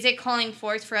 Is it calling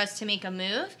forth for us to make a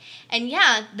move? And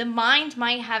yeah, the mind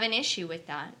might have an issue with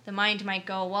that. The mind might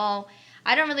go, well,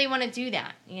 I don't really want to do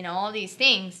that, all these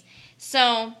things.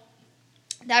 So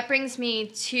that brings me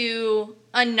to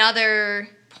another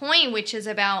point, which is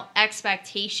about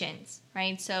expectations,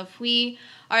 right? So if we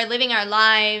are living our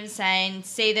lives and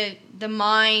say that the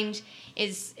mind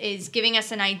is giving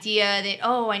us an idea that,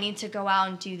 oh, I need to go out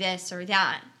and do this or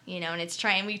that,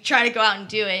 and we try to go out and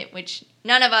do it, which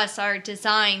none of us are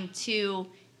designed to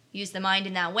use the mind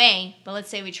in that way, but let's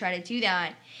say we try to do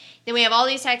that. then we have all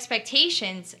these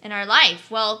expectations in our life.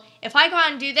 Well, if I go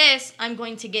out and do this, I'm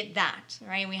going to get that,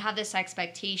 right? And we have this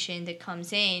expectation that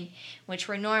comes in, which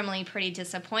we're normally pretty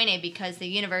disappointed because the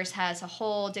universe has a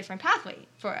whole different pathway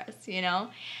for us,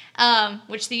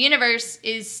 which the universe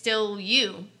is still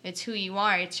you. It's who you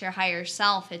are. It's your higher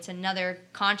self. It's another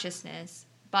consciousness.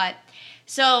 But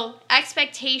so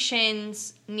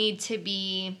expectations need to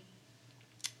be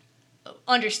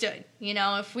understood.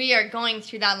 If we are going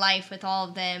through that life with all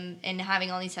of them and having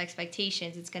all these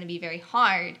expectations, it's going to be very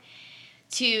hard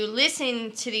to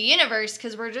listen to the universe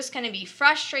because we're just going to be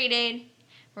frustrated,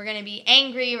 we're going to be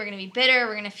angry, we're going to be bitter,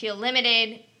 we're going to feel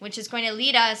limited, which is going to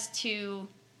lead us to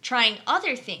trying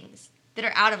other things that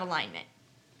are out of alignment.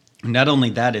 Not only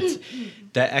that, it's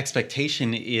that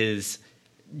expectation is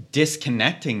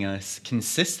disconnecting us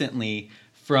consistently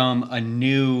from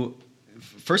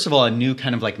first of all, a new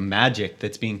kind of like magic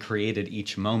that's being created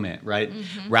each moment, right?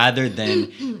 Rather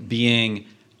than being,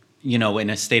 in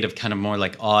a state of kind of more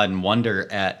like awe and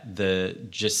wonder at the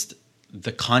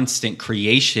constant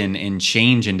creation and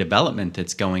change and development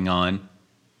that's going on.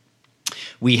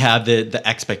 We have the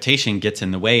expectation gets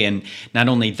in the way. And not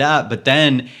only that, but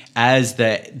then as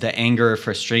the anger or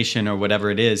frustration or whatever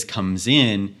it is comes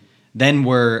in, then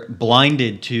we're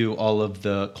blinded to all of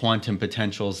the quantum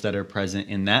potentials that are present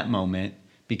in that moment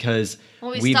because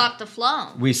we stopped the flow.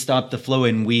 We stopped the flow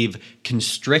and we've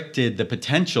constricted the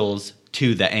potentials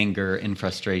to the anger and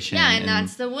frustration. Yeah, and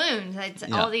that's the wound.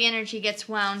 All the energy gets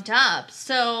wound up.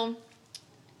 So,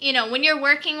 when you're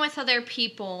working with other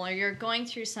people or you're going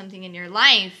through something in your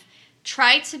life,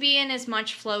 try to be in as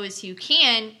much flow as you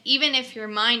can, even if your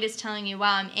mind is telling you,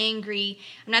 wow, I'm angry.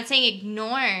 I'm not saying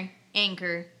ignore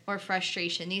anger or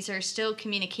frustration. These are still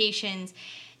communications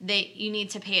that you need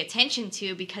to pay attention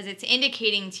to because it's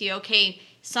indicating to you, okay,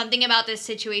 something about this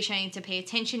situation I need to pay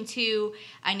attention to.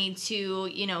 I need to,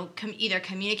 either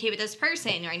communicate with this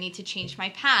person or I need to change my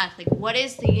path. Like, what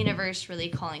is the universe really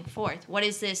calling forth? What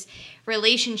is this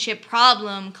relationship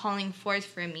problem calling forth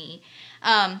for me?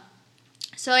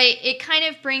 So it kind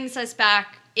of brings us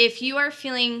back. If you are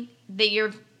feeling that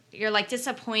you're like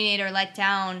disappointed or let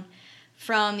down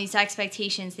from these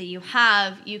expectations that you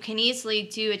have, you can easily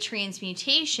do a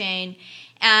transmutation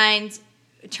and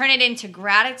turn it into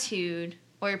gratitude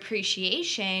or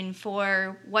appreciation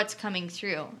for what's coming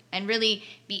through and really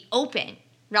be open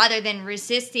rather than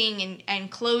resisting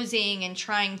and closing and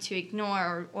trying to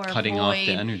ignore or cutting avoid, off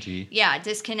the energy. Yeah,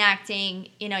 disconnecting.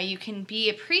 You can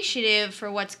be appreciative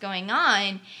for what's going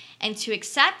on and to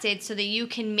accept it so that you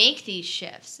can make these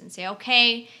shifts and say,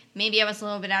 okay, maybe I was a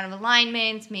little bit out of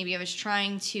alignment. Maybe I was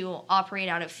trying to operate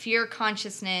out of fear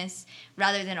consciousness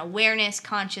rather than awareness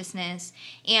consciousness.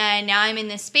 And now I'm in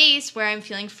this space where I'm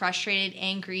feeling frustrated,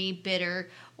 angry, bitter,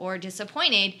 or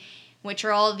disappointed, which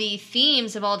are all the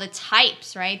themes of all the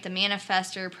types, right? The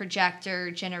manifestor,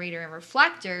 projector, generator, and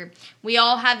reflector. We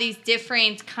all have these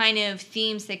different kind of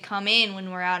themes that come in when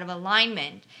we're out of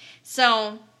alignment.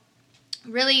 So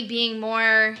really being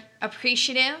more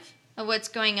appreciative of what's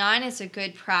going on is a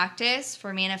good practice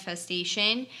for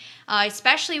manifestation,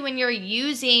 especially when you're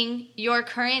using your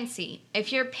currency.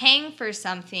 If you're paying for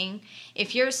something,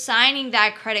 if you're signing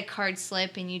that credit card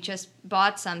slip and you just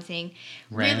bought something,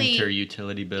 rent really, or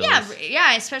utility bills.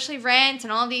 Yeah, especially rent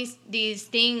and all these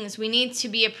things, we need to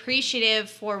be appreciative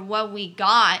for what we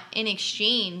got in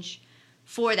exchange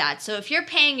for that. So if you're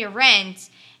paying your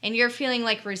rent and you're feeling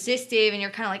like resistive and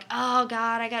you're kind of like, oh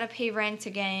God, I gotta pay rent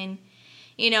again,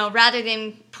 rather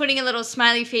than putting a little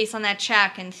smiley face on that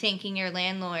check and thanking your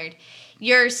landlord,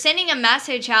 you're sending a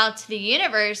message out to the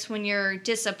universe when you're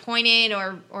disappointed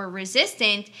or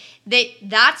resistant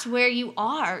that's where you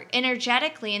are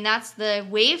energetically, and that's the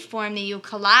waveform that you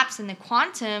collapse in the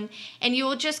quantum, and you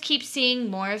will just keep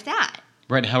seeing more of that.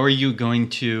 Right. How are you going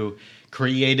to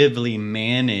creatively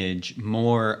manage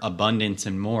more abundance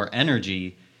and more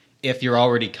energy if you're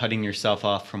already cutting yourself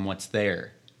off from what's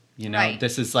there? Right.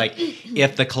 This is like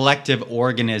if the collective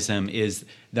organism is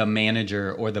the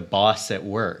manager or the boss at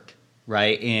work,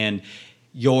 right? And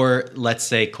you're, let's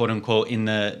say, quote unquote, in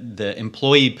the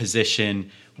employee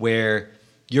position where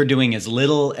you're doing as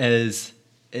little as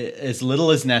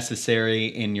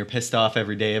necessary and you're pissed off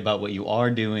every day about what you are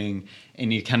doing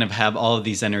and you kind of have all of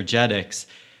these energetics.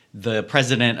 The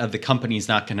president of the company is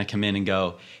not going to come in and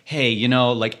go, hey,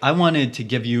 I wanted to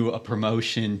give you a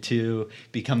promotion to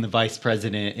become the vice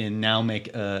president and now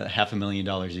make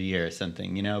 $500,000 a year or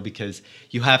something, because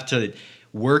you have to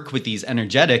work with these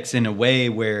energetics in a way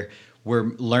where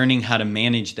we're learning how to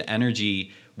manage the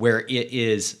energy where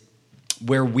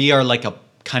we are like a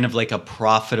kind of like a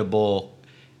profitable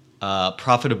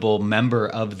profitable member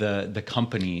of the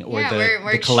company or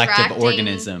we're the collective extracting-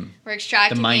 organism. We're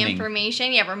extracting the mining.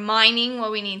 information. Yeah, we're mining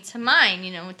what we need to mine,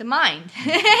 with the mind.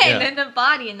 Yeah. And then the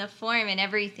body and the form and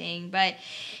everything. But,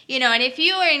 and if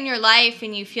you are in your life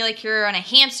and you feel like you're on a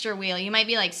hamster wheel, you might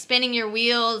be like spinning your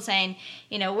wheels and,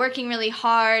 working really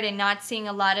hard and not seeing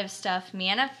a lot of stuff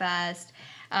manifest.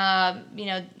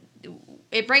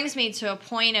 It brings me to a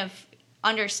point of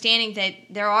understanding that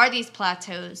there are these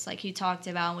plateaus, like you talked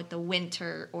about with the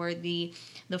winter or the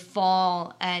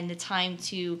fall, and the time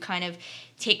to kind of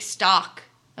take stock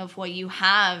of what you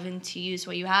have and to use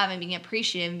what you have and being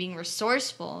appreciative and being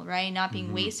resourceful, right? Not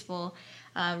being wasteful,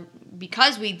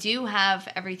 because we do have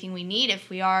everything we need if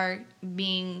we are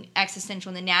being existential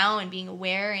in the now and being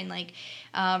aware and like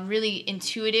really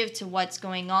intuitive to what's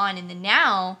going on in the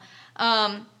now.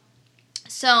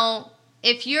 So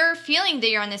if you're feeling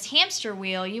that you're on this hamster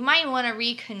wheel, you might want to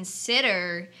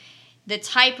reconsider the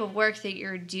type of work that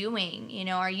you're doing.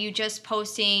 Are you just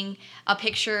posting a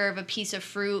picture of a piece of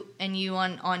fruit and you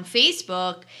on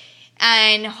Facebook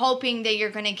and hoping that you're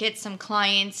going to get some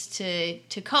clients to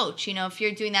coach? If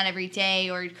you're doing that every day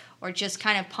or just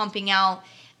kind of pumping out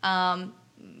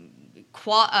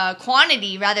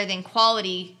quantity rather than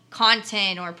quality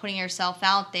content or putting yourself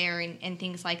out there and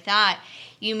things like that,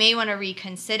 you may want to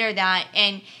reconsider that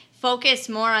and focus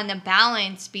more on the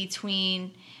balance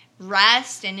between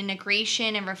rest and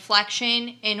integration and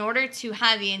reflection in order to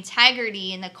have the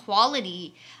integrity and the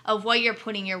quality of what you're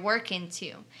putting your work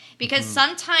into. Because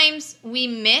sometimes we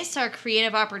miss our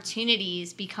creative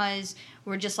opportunities because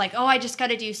we're just like, oh, I just got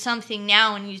to do something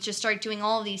now, and you just start doing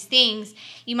all of these things.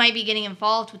 You might be getting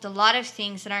involved with a lot of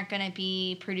things that aren't going to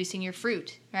be producing your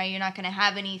fruit, right? You're not going to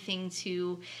have anything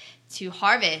to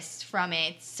harvest from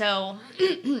it. So,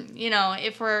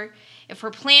 if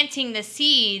we're planting the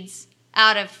seeds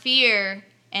out of fear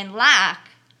and lack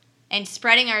and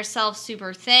spreading ourselves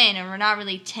super thin, and we're not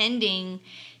really tending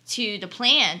to the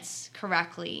plants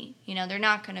correctly, they're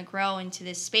not going to grow into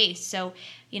this space. So,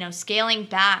 scaling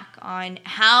back on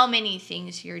how many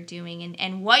things you're doing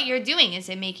and what you're doing. Is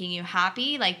it making you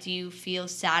happy? Like, do you feel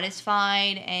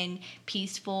satisfied and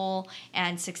peaceful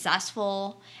and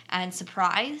successful and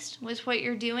surprised with what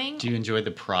you're doing? Do you enjoy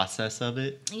the process of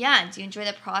it? Yeah. Do you enjoy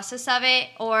the process of it?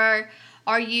 Or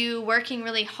are you working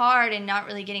really hard and not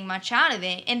really getting much out of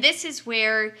it? And this is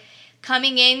where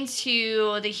coming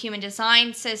into the human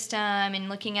design system and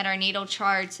looking at our natal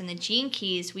charts and the gene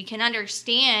keys, we can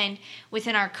understand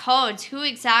within our codes who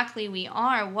exactly we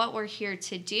are, what we're here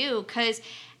to do. Because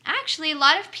actually a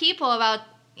lot of people, about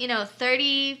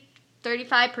 35%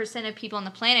 of people on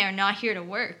the planet are not here to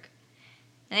work.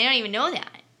 And they don't even know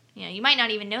that. You might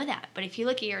not even know that. But if you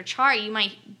look at your chart, you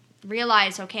might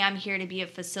realize, okay, I'm here to be a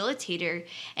facilitator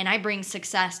and I bring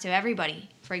success to everybody.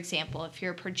 For example, if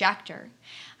you're a projector,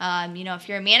 if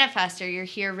you're a manifester, you're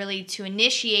here really to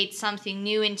initiate something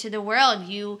new into the world.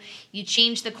 You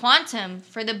change the quantum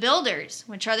for the builders,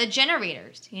 which are the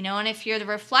generators, and if you're the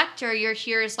reflector, you're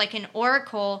here as like an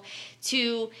oracle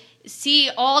to see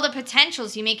all the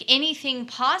potentials. You make anything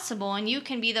possible, and you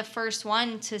can be the first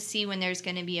one to see when there's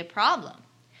going to be a problem,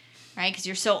 right? Because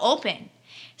you're so open.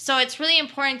 So it's really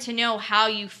important to know how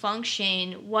you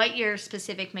function, what your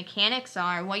specific mechanics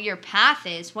are, what your path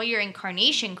is, what your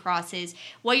incarnation cross is,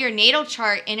 what your natal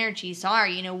chart energies are.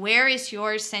 Where is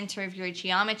your center of your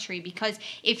geometry? Because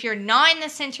if you're not in the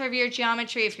center of your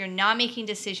geometry, if you're not making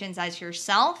decisions as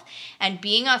yourself and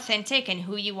being authentic and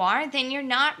who you are, then you're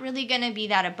not really going to be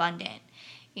that abundant.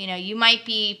 You might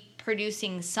be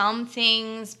producing some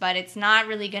things, but it's not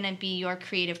really going to be your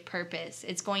creative purpose.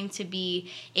 It's going to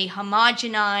be a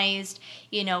homogenized,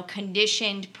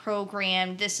 conditioned,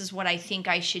 programmed, this is what I think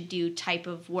I should do type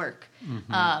of work.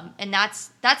 And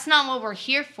that's not what we're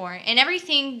here for. And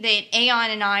everything that Aeon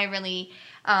and I really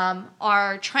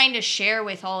are trying to share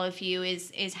with all of you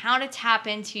is how to tap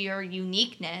into your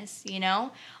uniqueness.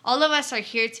 All of us are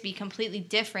here to be completely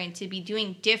different, to be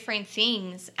doing different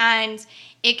things, and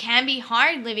it can be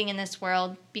hard living in this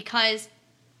world because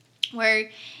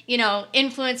we're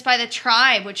influenced by the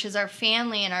tribe, which is our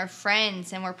family and our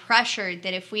friends, and we're pressured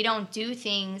that if we don't do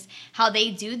things how they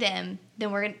do them,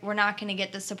 then we're not going to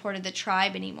get the support of the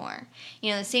tribe anymore.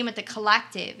 The same with the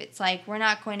collective. It's like we're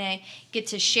not going to get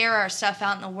to share our stuff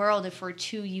out in the world if we're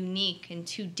too unique and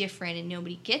too different and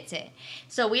nobody gets it.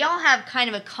 So we all have kind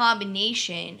of a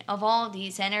combination of all of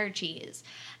these energies.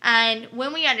 And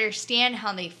when we understand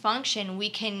how they function, we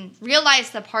can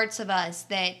realize the parts of us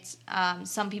that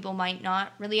some people might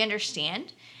not really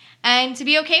understand, and to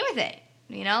be okay with it.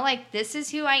 Like, this is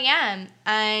who I am,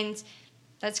 and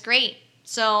that's great.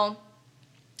 So,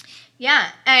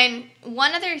 Yeah, and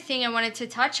one other thing I wanted to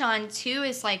touch on too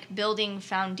is like building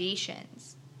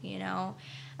foundations, you know,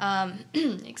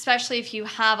 especially if you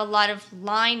have a lot of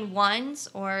line ones,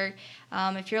 or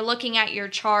if you're looking at your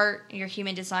chart, your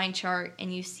human design chart,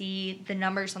 and you see the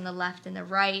numbers on the left and the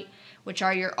right, which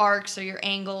are your arcs or your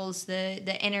angles,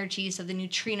 the energies of the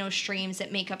neutrino streams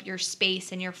that make up your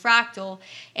space and your fractal,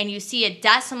 and you see a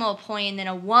decimal point and then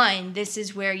a 1, this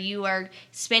is where you are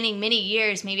spending many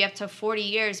years, maybe up to 40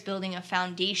 years, building a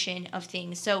foundation of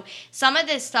things. So some of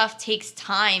this stuff takes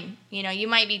time. You know, you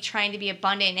might be trying to be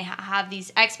abundant and have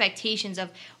these expectations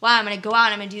of, wow, I'm going to go out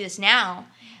and I'm going to do this now.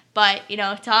 But, you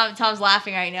know, Tom's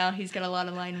laughing right now. He's got a lot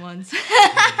of line ones.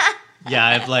 Yeah,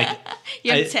 I have like...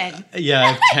 You have 10. Yeah,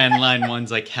 I have 10 line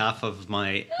ones. Like half of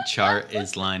my chart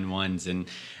is line ones. And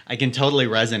I can totally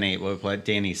resonate with what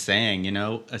Danny's saying, you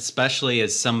know, especially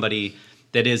as somebody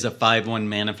that is a 5-1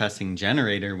 manifesting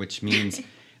generator, which means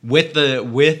with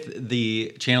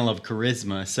the channel of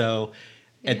charisma. So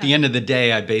at the end of the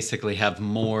day, I basically have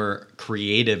more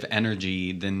creative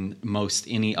energy than most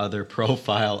any other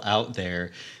profile out there.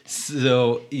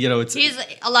 So, you know, he's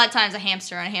a lot of times a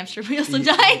hamster on a hamster wheel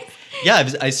sometimes. Yeah,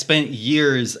 I spent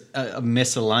years of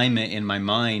misalignment in my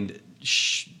mind,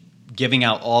 giving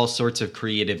out all sorts of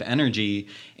creative energy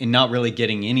and not really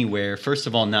getting anywhere. First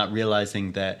of all, not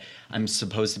realizing that I'm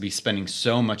supposed to be spending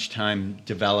so much time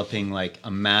developing like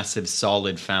a massive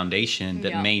solid foundation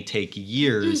that may take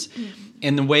years.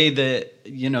 And the way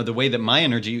that my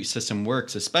energy system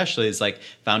works, especially, is like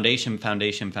foundation.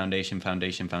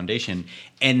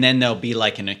 And then there'll be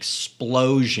like an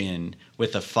explosion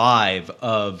with a 5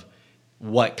 of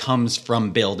what comes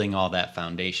from building all that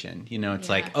foundation. You know, it's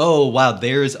like, oh, wow,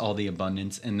 there's all the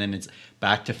abundance. And then it's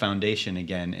back to foundation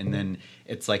again. And then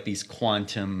it's like these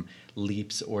quantum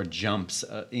leaps or jumps,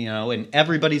 you know, and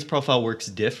everybody's profile works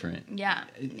different. Yeah.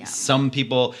 Some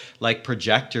people, like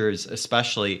projectors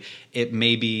especially, it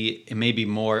may be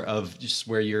more of just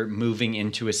where you're moving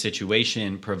into a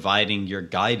situation, providing your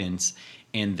guidance,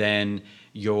 and then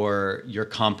you're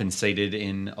compensated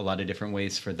in a lot of different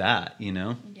ways for that, you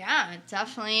know? Yeah,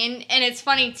 definitely. And it's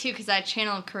funny too, because that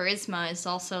channel of charisma is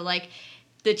also like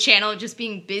the channel of just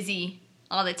being busy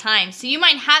all the time. So you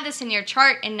might have this in your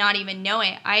chart and not even know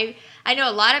it. I know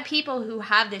a lot of people who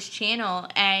have this channel,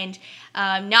 and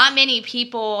not many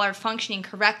people are functioning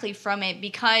correctly from it,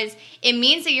 because it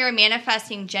means that you're a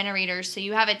manifesting generator. So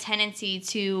you have a tendency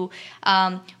to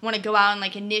want to go out and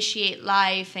like initiate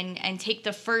life and take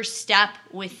the first step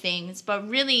with things. But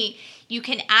really, you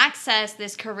can access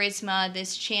this charisma,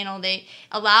 this channel that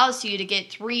allows you to get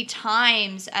 3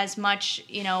 times as much,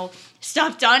 you know,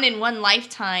 stuff done in one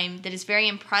lifetime that is very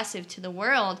impressive to the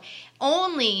world,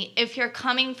 only if you're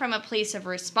coming from a place of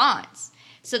response.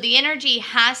 So the energy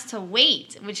has to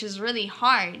wait, which is really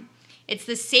hard. It's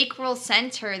the sacral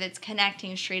center that's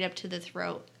connecting straight up to the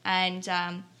throat. And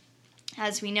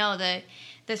as we know,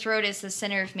 the throat is the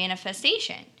center of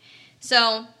manifestation.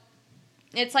 So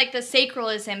it's like the sacral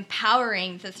is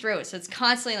empowering the throat. So it's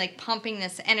constantly like pumping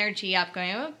this energy up,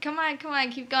 going, oh, come on,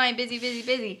 keep going,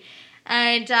 busy.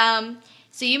 And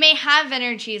so you may have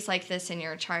energies like this in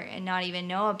your chart and not even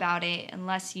know about it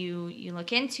unless you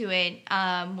look into it,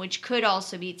 which could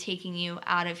also be taking you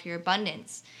out of your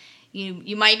abundance.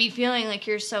 You might be feeling like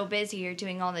you're so busy, you're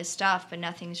doing all this stuff, but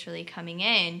nothing's really coming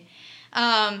in.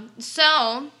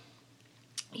 So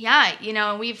yeah, you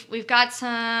know, we've got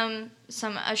some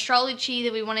astrology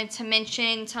that we wanted to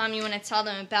mention. Tom, you want to tell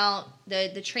them about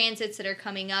the transits that are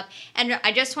coming up? And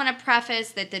I just want to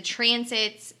preface that the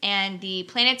transits and the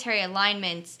planetary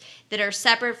alignments that are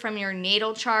separate from your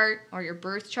natal chart or your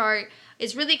birth chart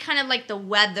is really kind of like the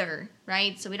weather,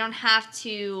 right? So we don't have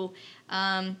to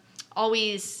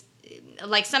always...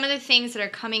 Like some of the things that are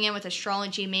coming in with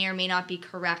astrology may or may not be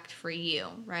correct for you,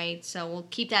 right? So we'll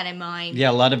keep that in mind.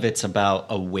 Yeah, a lot of it's about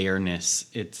awareness.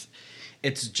 It's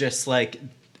just like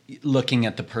looking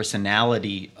at the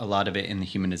personality, a lot of it in the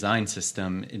human design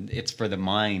system. It's for the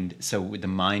mind, so the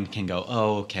mind can go,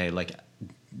 oh, okay, like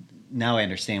now I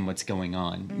understand what's going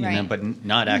on, you know, but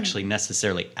not actually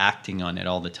necessarily acting on it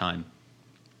all the time.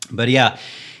 But yeah,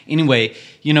 anyway,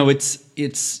 you know,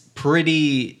 it's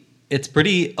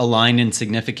pretty aligned and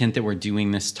significant that we're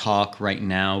doing this talk right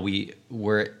now.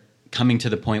 We're coming to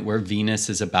the point where Venus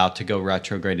is about to go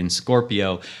retrograde in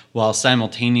Scorpio, while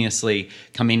simultaneously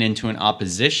coming into an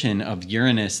opposition of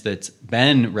Uranus that's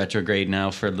been retrograde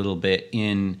now for a little bit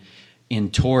in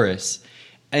Taurus.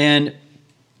 And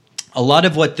a lot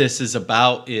of what this is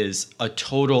about is a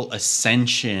total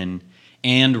ascension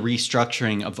and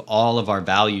restructuring of all of our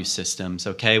value systems,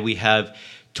 okay? We have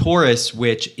Taurus,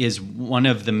 which is one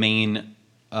of the main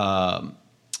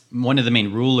one of the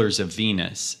main rulers of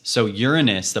Venus. So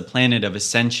Uranus, the planet of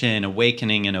ascension,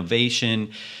 awakening,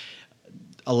 innovation,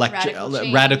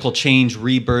 radical change,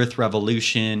 rebirth,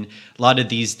 revolution, a lot of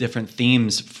these different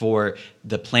themes for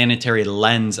the planetary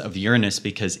lens of Uranus,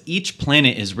 because each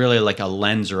planet is really like a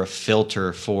lens or a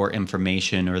filter for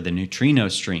information or the neutrino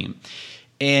stream.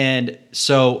 And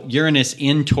so Uranus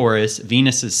in Taurus,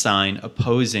 Venus's sign,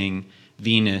 opposing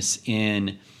Venus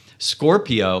in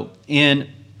Scorpio. And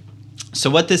so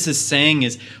what this is saying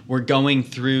is we're going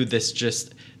through this,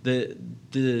 just the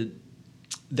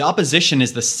opposition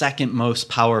is the second most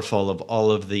powerful of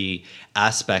all of the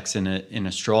aspects in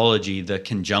astrology, the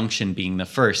conjunction being the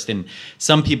first. And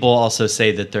some people also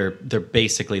say that they're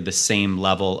basically the same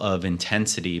level of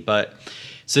intensity. But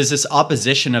so there's this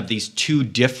opposition of these two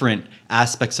different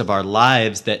aspects of our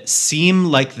lives that seem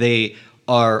like they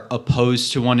are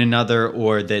opposed to one another,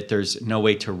 or that there's no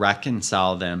way to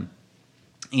reconcile them.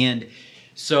 And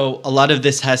so a lot of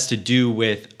this has to do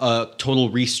with a total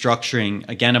restructuring,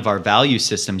 again, of our value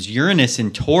systems. Uranus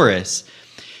in Taurus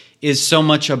is so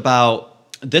much about,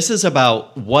 this is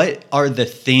about what are the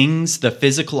things, the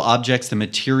physical objects, the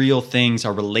material things,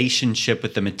 our relationship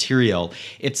with the material.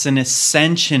 It's an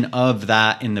ascension of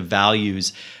that in the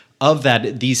values of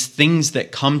that, these things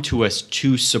that come to us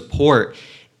to support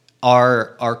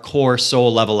our core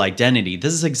soul level identity.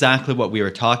 This is exactly what we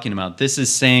were talking about. This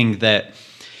is saying that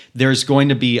there's going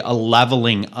to be a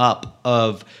leveling up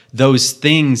of those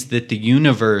things that the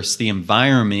universe, the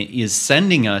environment is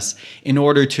sending us in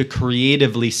order to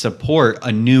creatively support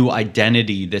a new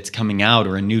identity that's coming out,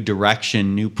 or a new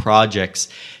direction, new projects,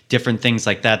 different things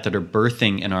like that that are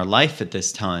birthing in our life at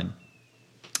this time.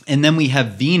 And then we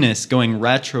have Venus going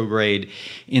retrograde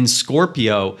in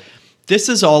Scorpio. This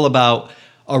is all about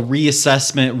a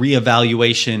reassessment,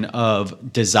 reevaluation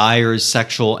of desires,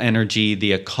 sexual energy,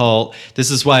 the occult. This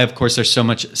is why, of course, there's so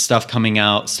much stuff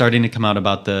starting to come out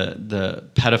about the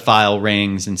pedophile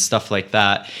rings and stuff like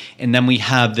that. And then we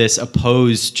have this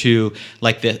opposed to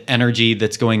like the energy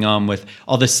that's going on with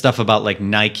all this stuff about like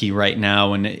Nike right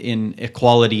now, and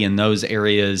inequality in those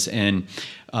areas, and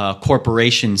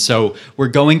corporations. So we're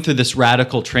going through this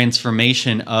radical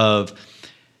transformation of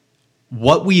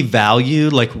what we value,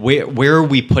 like where are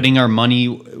we putting our money?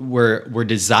 We're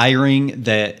desiring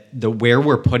that where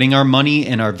we're putting our money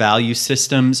and our value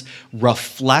systems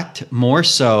reflect more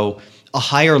so a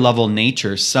higher level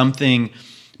nature, something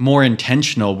more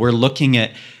intentional. We're looking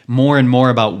at more and more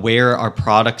about where our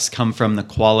products come from, the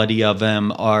quality of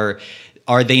them. Are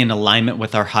they in alignment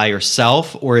with our higher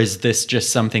self, or is this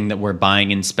just something that we're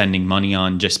buying and spending money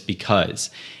on just because?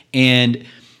 And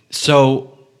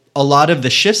so a lot of the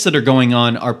shifts that are going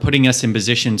on are putting us in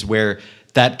positions where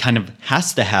that kind of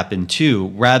has to happen too,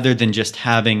 rather than just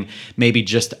having maybe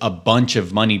just a bunch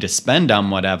of money to spend on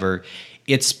whatever.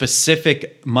 It's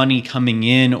specific money coming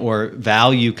in or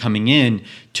value coming in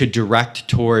to direct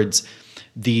towards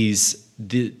the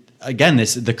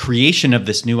creation of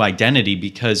this new identity.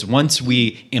 Because once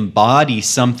we embody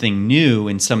something new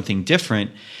and something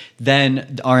different,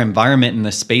 then our environment and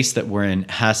the space that we're in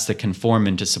has to conform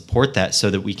and to support that, so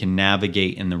that we can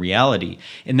navigate in the reality.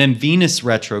 And then Venus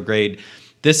retrograde,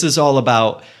 this is all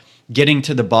about getting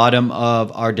to the bottom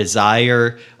of our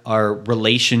desire, our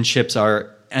relationships, our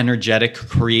energetic,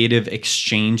 creative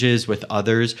exchanges with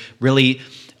others, really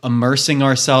immersing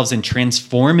ourselves and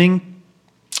transforming.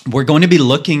 We're going to be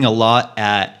looking a lot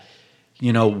at,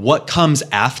 what comes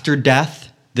after death.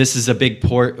 This is a big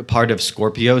part of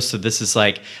Scorpio. So this is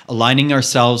like aligning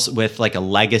ourselves with like a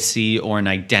legacy or an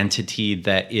identity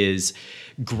that is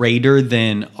greater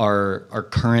than our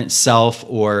current self,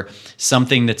 or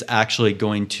something that's actually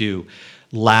going to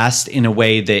last in a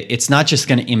way that it's not just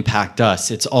going to impact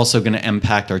us. It's also going to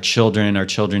impact our children, our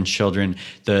children's children,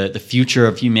 the future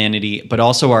of humanity, but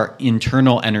also our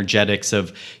internal energetics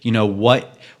of,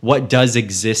 what does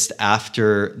exist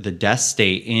after the death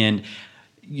state. And,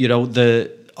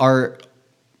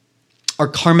 our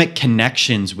karmic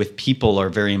connections with people are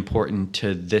very important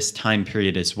to this time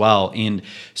period as well. And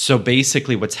so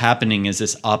basically what's happening is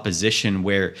this opposition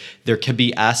where there could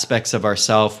be aspects of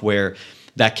ourself where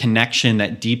that connection,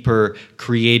 that deeper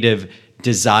creative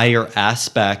desire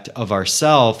aspect of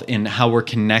ourself and how we're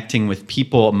connecting with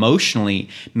people emotionally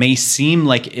may seem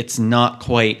like it's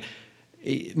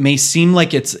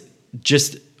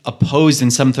just opposed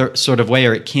in some sort of way,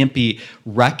 or it can't be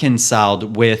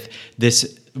reconciled with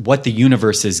this, what the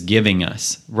universe is giving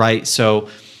us, right? So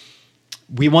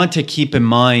we want to keep in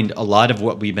mind a lot of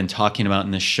what we've been talking about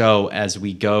in the show as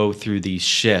we go through these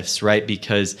shifts, right?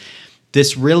 Because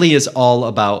this really is all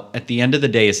about, at the end of the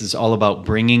day, this is all about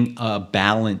bringing a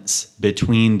balance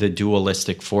between the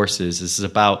dualistic forces. This is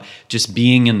about just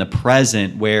being in the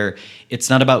present, where it's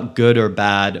not about good or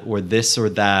bad or this or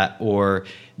that or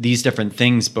these different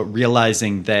things, but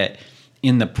realizing that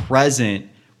in the present,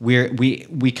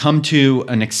 we come to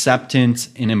an acceptance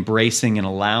and embracing and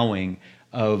allowing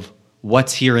of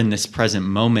what's here in this present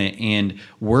moment, and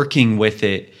working with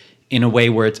it in a way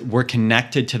where we're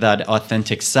connected to that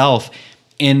authentic self.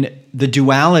 And the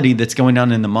duality that's going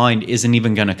on in the mind isn't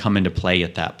even going to come into play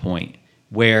at that point,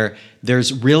 where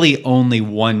there's really only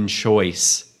one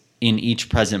choice in each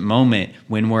present moment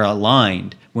when we're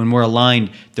aligned. When we're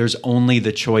aligned, there's only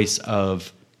the choice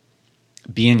of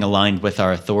being aligned with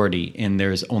our authority, and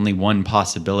there's only one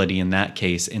possibility in that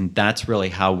case, and that's really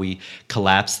how we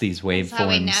collapse these waveforms. That's how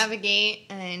we navigate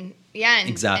and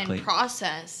exactly. and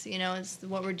process. You know, it's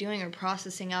what we're doing. We're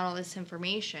processing out all this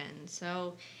information.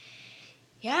 So,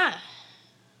 yeah,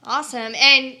 awesome.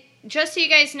 And just so you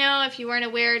guys know, if you weren't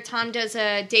aware, Tom does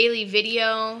a daily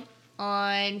video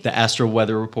on the Astral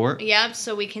Weather Report. Yep,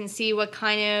 so we can see what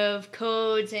kind of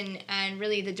codes and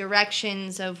really the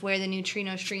directions of where the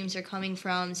neutrino streams are coming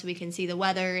from, so we can see the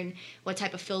weather and what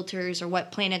type of filters or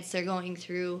what planets they're going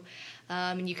through.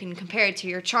 And you can compare it to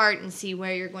your chart and see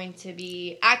where you're going to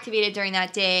be activated during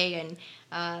that day, and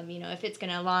if it's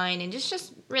going to align, and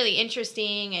just really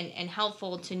interesting and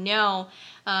helpful to know.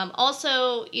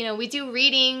 Also, we do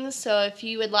readings, so if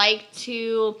you would like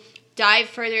to dive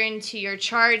further into your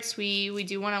charts, we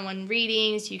do one-on-one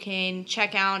readings. You can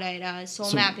check out at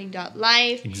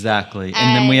soulmapping.life. Exactly.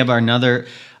 And then we have another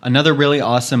really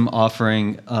awesome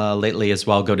offering lately as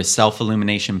well. Go to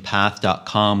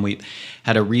selfilluminationpath.com. We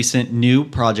had a recent new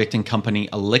project and company,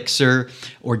 Elixir,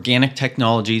 organic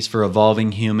technologies for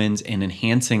evolving humans and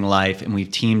enhancing life. And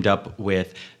we've teamed up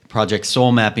with Project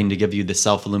Soul Mapping to give you the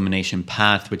self-illumination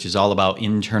path, which is all about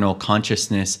internal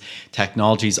consciousness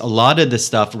technologies. A lot of the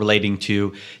stuff relating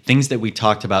to things that we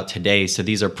talked about today. So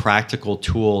these are practical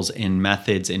tools and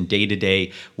methods and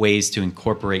day-to-day ways to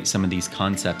incorporate some of these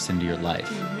concepts into your life.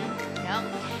 Mm-hmm.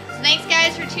 Yep. So thanks,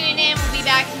 guys, for tuning in. We'll be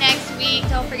back next week.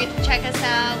 Don't forget to check us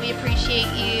out. We appreciate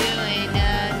you,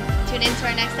 and tune in to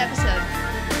our next episode.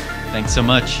 Thanks so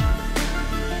much.